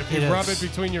pink, and if you rub it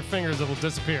between your fingers, it'll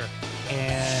disappear.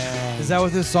 And Is that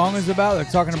what this song is about? They're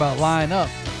talking about lying up.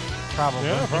 probably.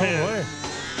 Yeah, probably.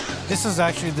 This is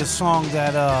actually the song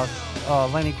that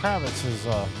Lenny Kravitz is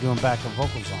doing backup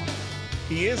vocals on.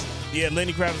 He is. Yeah,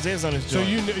 Lenny Kravitz is on his So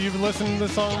joint. you've listened to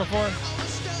this song before?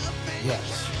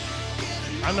 Yes.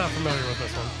 I'm not familiar with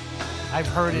this one. I've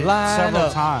heard it Line several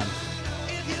up. times.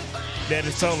 That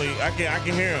is totally. I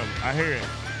can hear him. I hear it.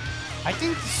 I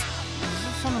think is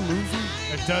this on a movie?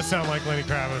 It does sound like Lenny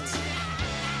Kravitz.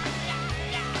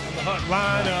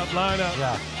 Line up, line up.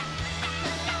 Yeah.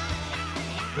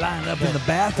 Lying up in the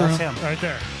bathroom. That's him. Right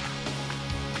there.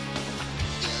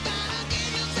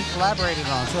 He collaborated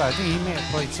on it too. I think he may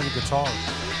have played some guitar.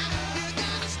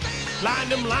 Line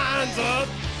them lines up.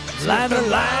 Line them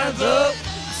lines up.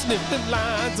 Snip them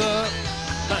lines up.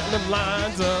 Line them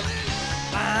lines up.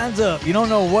 Lines up. You don't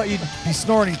know what you'd be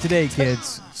snorting today,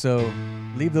 kids. So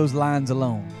leave those lines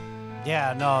alone.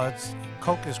 Yeah, no, it's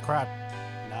coke is crap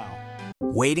now.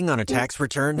 Waiting on a tax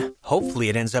return? Hopefully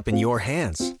it ends up in your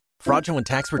hands. Fraudulent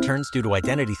tax returns due to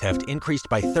identity theft increased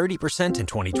by 30% in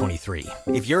 2023.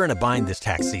 If you're in a bind this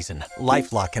tax season,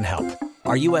 LifeLock can help.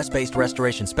 Our U.S.-based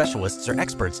restoration specialists are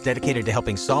experts dedicated to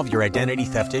helping solve your identity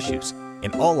theft issues.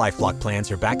 And all LifeLock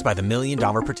plans are backed by the $1 Million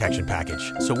Protection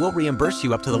Package. So we'll reimburse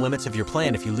you up to the limits of your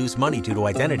plan if you lose money due to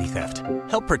identity theft.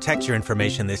 Help protect your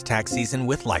information this tax season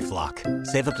with LifeLock.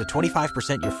 Save up to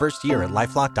 25% your first year at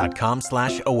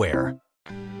LifeLock.com/aware.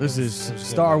 This is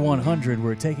Star 100.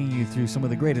 We're taking you through some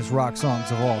of the greatest rock songs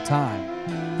of all time.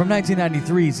 From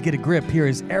 1993's Get a Grip, here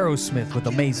is Aerosmith with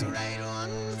Amazing.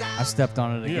 I stepped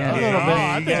on it again. Yeah, a little bit.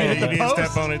 I think you hit the did post.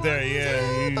 step on it there.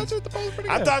 Yeah.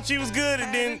 I thought she was good,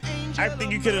 and then I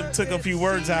think you could have took a few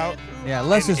words out. Yeah,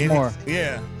 less is more.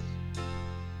 Yeah.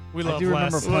 We love do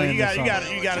remember less. playing Well, this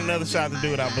song. you got another shot to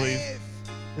do it, I believe.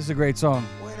 This is a great song.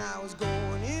 When I was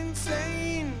going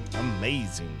insane,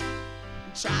 Amazing.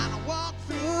 trying to walk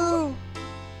through.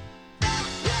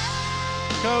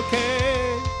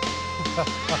 Cocaine.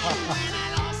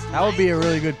 That would be a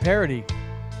really good parody.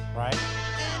 Right?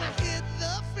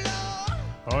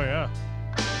 Oh, yeah.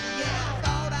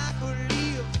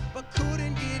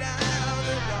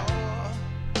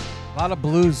 A lot of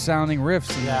blues sounding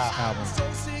riffs in Yeah. this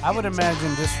album. I would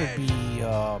imagine this would be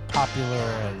popular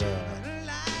at a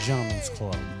gentleman's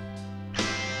club.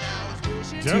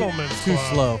 Gentleman's Too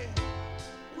Club. slow.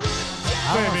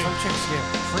 I don't know, some chicks get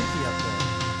freaky up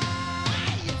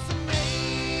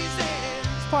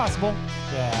It's possible.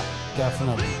 there. Yeah,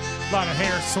 definitely. A lot of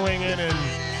hair swinging and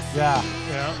Yeah.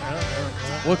 yeah.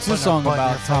 What's Putting this song a butt in about,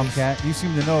 your face. Tomcat? You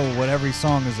seem to know what every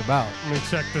song is about. Let me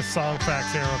check the song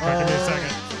facts here real quick. Give me a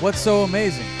second. What's so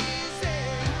amazing?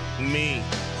 Me.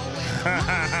 All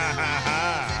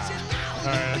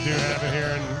right, I do have it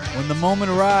here. And When the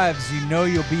moment arrives, you know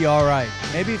you'll be all right.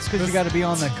 Maybe it's because you got to be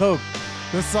on the coke.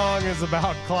 this song is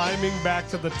about climbing back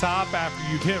to the top after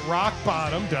you've hit rock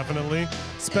bottom, definitely,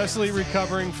 especially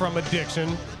recovering from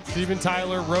addiction. Steven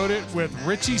Tyler wrote it with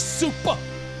Richie Supa,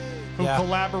 who Yeah.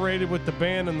 collaborated with the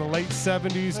band in the late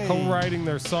 70s, co-writing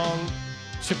their song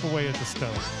Chip Away at the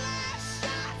Stone.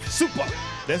 Supa!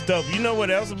 That's dope. You know what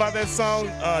else about that song?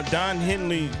 Don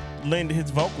Henley lended his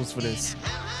vocals for this.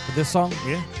 For this song?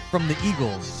 Yeah. From the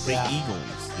Eagles. The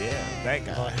Eagles. Yeah, that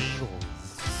guy.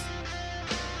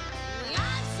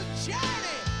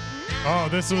 Oh,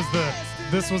 this was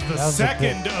This was the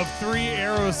second of 3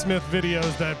 Aerosmith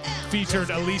videos that featured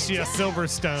Alicia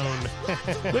Silverstone.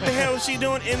 What the hell was she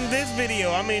doing in this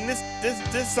video? I mean,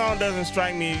 this song doesn't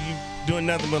strike me you doing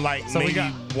nothing but like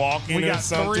maybe walking or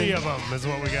something. We got 3 of them is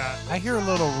what we got. I hear a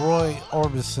little Roy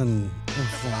Orbison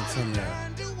influence in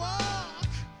there.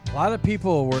 A lot of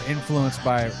people were influenced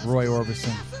by Roy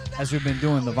Orbison as we've been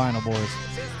doing the Vinyl Boys.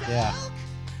 Yeah.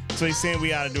 So he's saying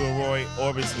we ought to do a Roy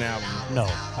Orbison album? No,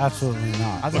 absolutely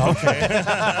not. Okay.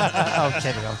 I'm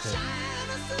kidding.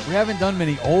 We haven't done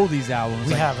many oldies albums.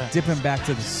 We haven't. Dipping back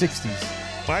to the 60s.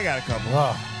 Well, I got a couple.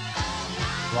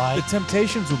 The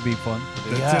Temptations would be fun.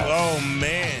 Oh,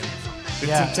 man. The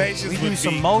Temptations we would do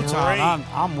some be Motown.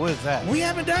 great. I'm with that. We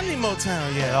haven't done any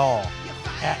Motown yet.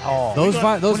 At all. Those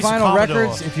What is vinyl Commodore?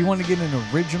 records, if you want to get an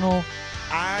original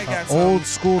I got old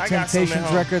school I got some at Temptations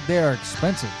home. record, they are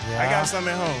expensive. I got some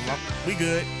at home. We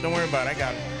good. Don't worry about it. I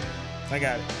got it.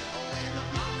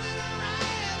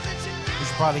 We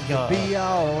should probably Be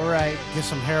all right. get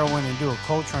some heroin and do a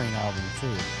Coltrane album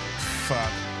too. Fuck.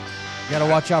 You got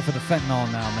to watch out for the fentanyl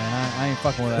now, man. I ain't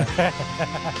fucking with that.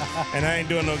 And I ain't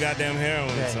doing no goddamn heroin,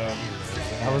 so.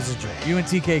 That was a joke. You and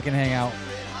TK can hang out.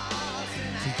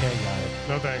 TK got it.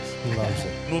 No thanks. He loves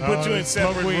it. We'll put you in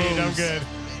smoke separate weed. rooms. I'm good.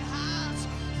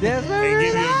 And give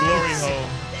you a glory hole.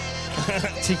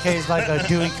 TK's like a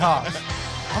Dewey Cox.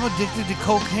 I'm addicted to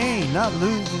cocaine, not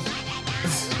losing.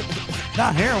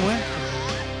 Not heroin.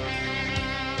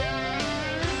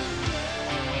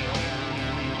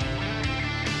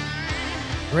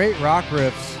 Great rock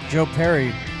riffs. Joe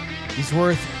Perry, he's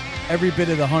worth every bit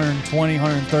of the 120,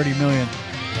 130 million.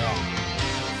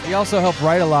 He also helped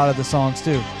write a lot of the songs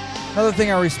too. Another thing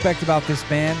I respect about this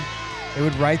band, they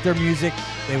would write their music,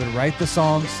 they would write the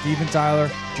songs. Steven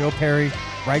Tyler, Joe Perry,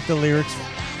 write the lyrics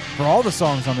for all the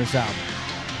songs on this album.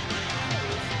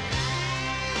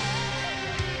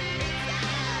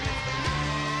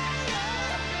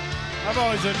 I've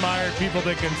always admired people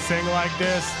that can sing like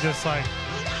this, just like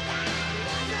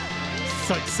it's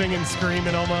like singing,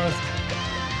 screaming almost.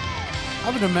 I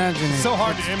would imagine It's so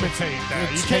hard to imitate that.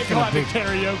 You can't go out to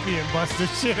karaoke and bust this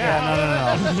shit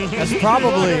out. No. That's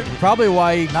probably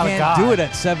why he Not a can't do guy. it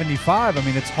at 75. I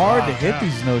mean, it's hard to hit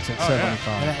these notes at 75.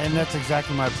 And that's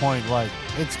exactly my point. Like,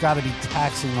 it's got to be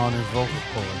taxing on his vocal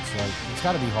cords. Like, it's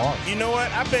got to be hard. You know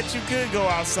what? I bet you could go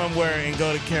out somewhere and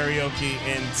go to karaoke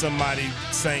and somebody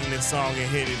sang this song and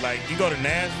hit it. Like, you go to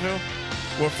Nashville,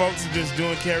 where folks are just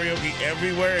doing karaoke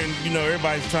everywhere, and you know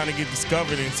everybody's trying to get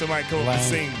discovered, and somebody come up and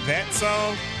sing that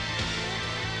song.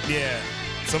 Yeah,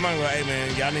 somebody like, hey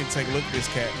man, y'all need to take a look at this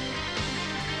cat.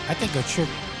 I think a chick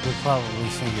would probably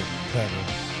sing it better.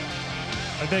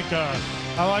 I think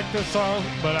I like this song,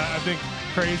 but I think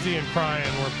Crazy and Cryin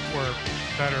were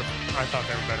better. I thought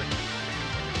they were better.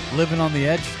 Living on the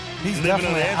Edge. He's Living on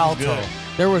definitely the an Edge is alto. good.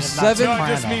 There were 7. No, I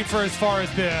just mean for as far as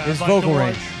the His like vocal the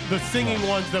range. the singing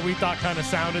ones that we thought kind of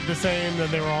sounded the same,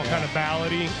 then they were all kind of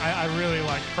ballady. I really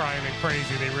like Cryin and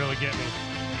Crazy. They really get me.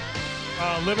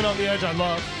 Living on the Edge, I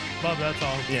love that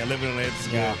song. Yeah, Living on the Edge is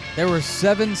good. There were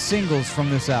 7 singles from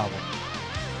this album.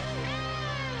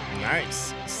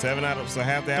 Nice. 7 out of so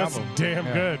half the That's album. damn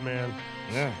good, man.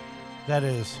 Yeah. That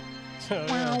is.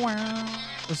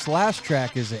 This last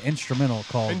track is an instrumental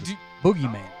called And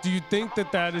Boogeyman. Do you think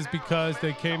that is because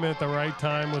they came in at the right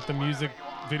time with the music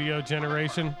video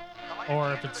generation,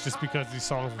 or if it's just because these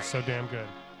songs were so damn good?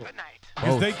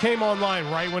 Because they came online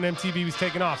right when MTV was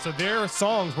taking off, so their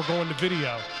songs were going to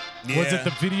video. Yeah. Was it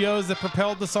the videos that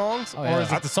propelled the songs, Oh, yeah. or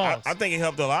is it the songs? I think it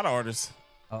helped a lot of artists.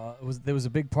 There was a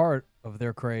big part of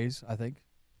their craze, I think.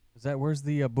 Where's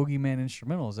the Boogeyman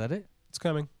instrumental? Is that it? It's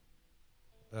coming.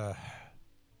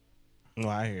 No,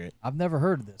 I hear it. I've never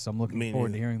heard of this. I'm looking Me forward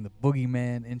to neither. hearing the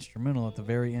Boogeyman instrumental at the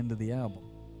very end of the album.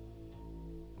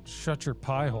 Shut your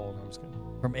pie hole. I'm just kidding.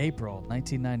 From April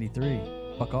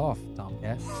 1993. Fuck off,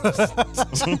 Tomcat.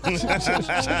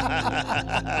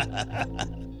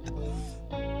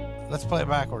 Let's play it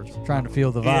backwards. Trying to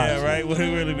feel the vibes. Yeah, right? What do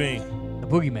you really mean? The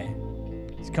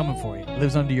Boogeyman. He's coming for you.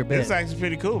 Lives under your bed. It's actually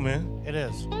pretty cool, man. It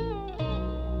is.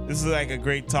 This is like a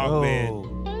great talk bed.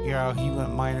 You hear how he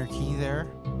went minor key there?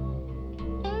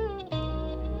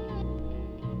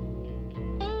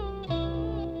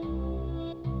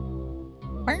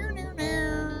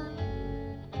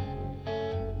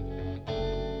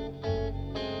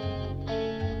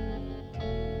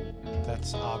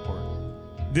 That's awkward.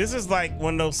 This is like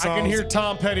one of those songs. I can hear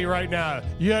Tom Petty right now.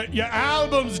 Your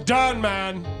album's done,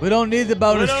 man. We don't need the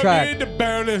bonus we don't track. need the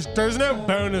bonus. There's no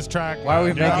bonus track. Why are we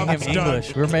Your making him album's done.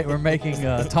 English? We're making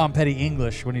Tom Petty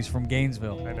English when he's from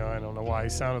Gainesville. I know. why he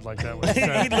sounded like that when he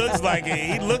said He looks like it.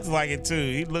 He looks like it too.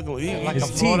 He Like a His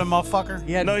Florida teeth.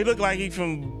 motherfucker? No, he looked like he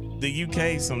from the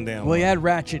UK some damn. Well, he had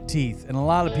ratchet teeth, and a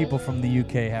lot of people from the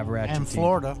UK have ratchet And teeth.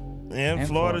 Florida. And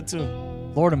Florida too.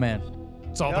 Florida man.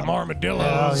 it's all the armadillos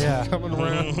Oh, yeah. coming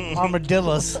around.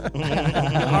 Armadillos.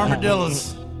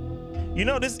 Armadillos. You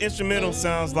know, this instrumental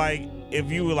sounds like if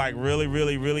you were like really,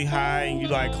 really, really high and you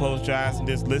like close your eyes and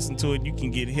just listen to it, you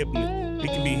can get hypnotized. It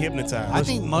can be hypnotized. I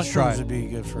think try mushrooms it. would be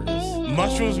good for this.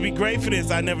 Mushrooms would be great for this.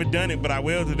 I've never done it, but I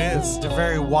will to this. It's a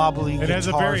very wobbly It has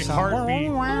a guitar very sound.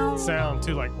 heartbeat sound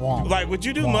too, like Like, would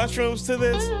you do mushrooms to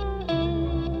this?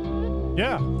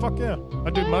 yeah, fuck yeah. I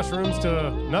do mushrooms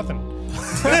to nothing.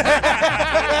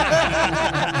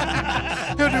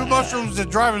 He'll do mushrooms to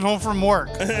driving home from work.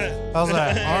 How's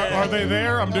that? Are they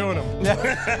there? I'm doing them.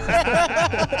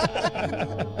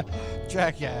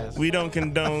 Jackass. We don't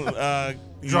condone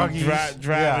Drug use.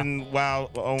 driving while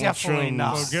on Definitely shrooms.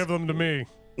 not. So give them to me.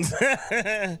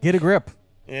 Get a grip.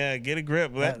 Yeah, get a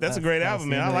grip. That's a great album,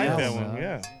 man. I the like that album, one.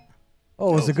 Yeah.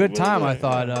 Oh, it was a good really time, good. I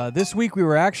thought. This week we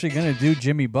were actually going to do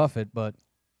Jimmy Buffett, but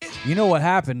you know what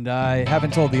happened? I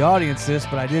haven't told the audience this,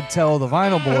 but I did tell the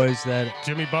Vinyl Boys that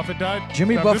Jimmy Buffett died?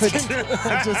 Jimmy No, I'm Buffett. just kidding.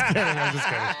 I'm just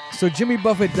kidding. So Jimmy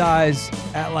Buffett dies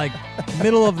at like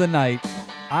middle of the night.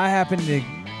 I happened to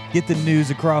get the news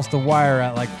across the wire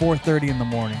at like 4:30 in the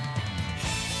morning.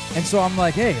 And so I'm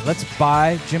like, hey, let's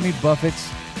buy Jimmy Buffett's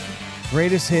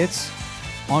greatest hits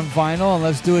on vinyl and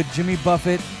let's do a Jimmy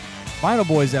Buffett Vinyl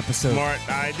Boys episode. Smart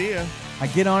idea. I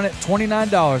get on it,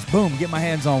 $29. Boom, get my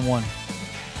hands on one.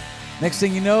 Next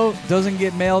thing you know, doesn't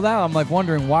get mailed out. I'm like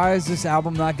wondering, why is this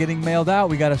album not getting mailed out?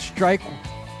 We got a strike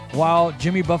while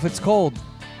Jimmy Buffett's cold.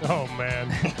 Oh, man.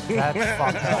 That's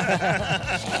fucked up.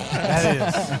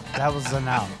 That was an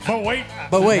out. But wait.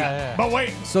 Yeah. But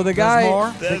wait. So the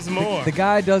guy, There's more. The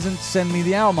guy doesn't send me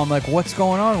the album. I'm like, what's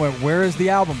going on? Where is the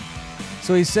album?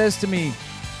 So he says to me,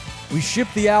 we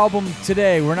shipped the album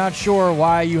today. We're not sure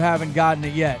why you haven't gotten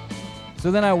it yet. So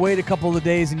then I wait a couple of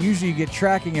days, and usually you get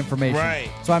tracking information. Right.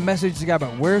 So I messaged the guy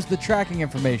about, where's the tracking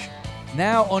information?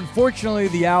 Now, unfortunately,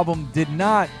 the album did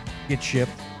not get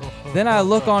shipped. Then I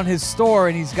look on his store,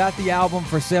 and he's got the album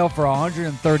for sale for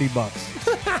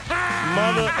 $130.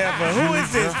 Mother effer. Who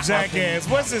is this jackass?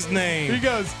 What's his He name?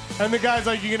 goes, and the guy's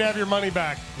like, you can have your money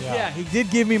back. Yeah, he did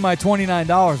give me my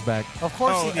 $29 back. Of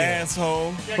course Oh, he did.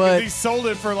 asshole. Yeah, 'cause But- he sold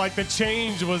it for like the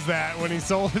change was that when he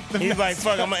sold it. He's like,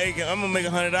 fuck, I'm gonna make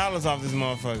 $100 off this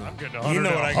motherfucker. I'm getting You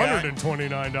know what I got?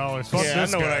 $129. Fuck Yeah, I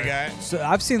this know guy. what I got. So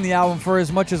I've seen the album for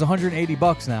as much as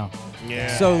 $180 now.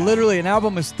 Yeah. So literally, an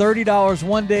album is $30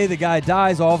 one day. The guy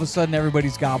dies. All of a sudden,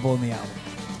 everybody's gobbling the album.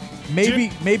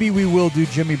 Maybe we will do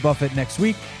Jimmy Buffett next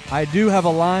week. I do have a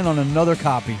line on another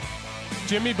copy.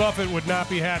 Jimmy Buffett would not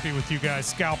be happy with you guys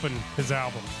scalping his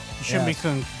album. You shouldn't Yes.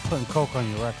 be putting coke on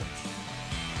your records.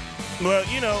 Well,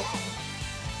 you know,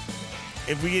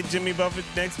 if we get Jimmy Buffett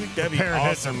next week, that'd be Pair of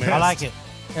hits awesome, are man. I like it.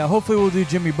 Yeah, hopefully we'll do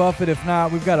Jimmy Buffett. If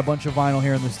not, we've got a bunch of vinyl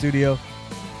here in the studio.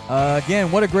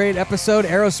 Again, what a great episode.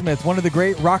 Aerosmith, one of the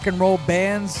great rock and roll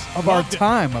bands of our Loved it.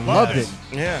 time. I loved it.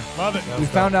 Yeah. Love it. We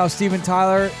found out Steven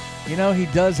Tyler, he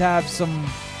does have some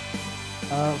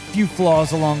few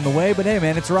flaws along the way, but hey,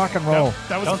 man, it's rock and roll.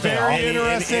 That was Don't they all? very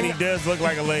interesting. And he does look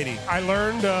like a lady. I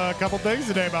learned a couple things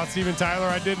today about Steven Tyler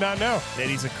I did not know. That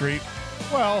he's a creep.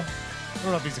 Well, I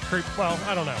don't know if he's a creep. Well,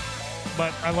 I don't know.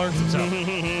 But I learned some stuff.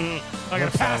 I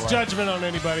got to pass judgment on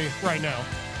anybody right now.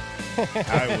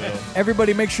 I will.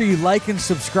 Everybody, make sure you like and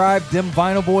subscribe. Them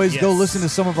Vinyl Boys. Go Yes. listen to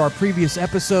some of our previous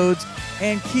episodes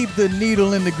and keep the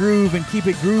needle in the groove and keep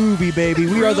it groovy, baby.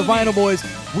 We are the Vinyl Boys.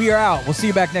 We are out. We'll see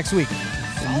you back next week.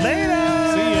 Later.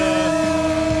 See ya.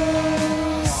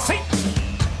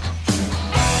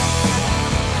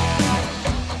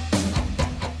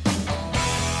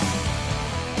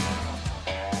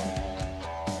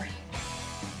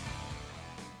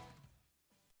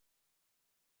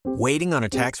 Waiting on a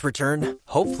tax return?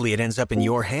 Hopefully it ends up in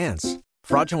your hands.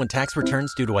 Fraudulent tax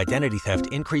returns due to identity theft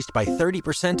increased by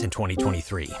 30% in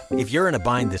 2023. If you're in a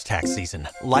bind this tax season,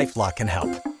 LifeLock can help.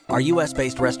 Our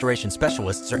U.S.-based restoration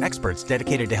specialists are experts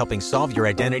dedicated to helping solve your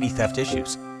identity theft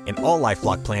issues. And all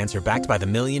LifeLock plans are backed by the $1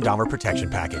 Million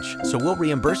Protection Package. So we'll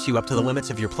reimburse you up to the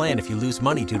limits of your plan if you lose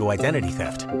money due to identity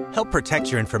theft. Help protect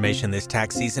your information this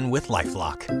tax season with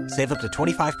LifeLock. Save up to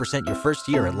 25% your first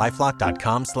year at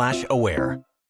LifeLock.com/aware.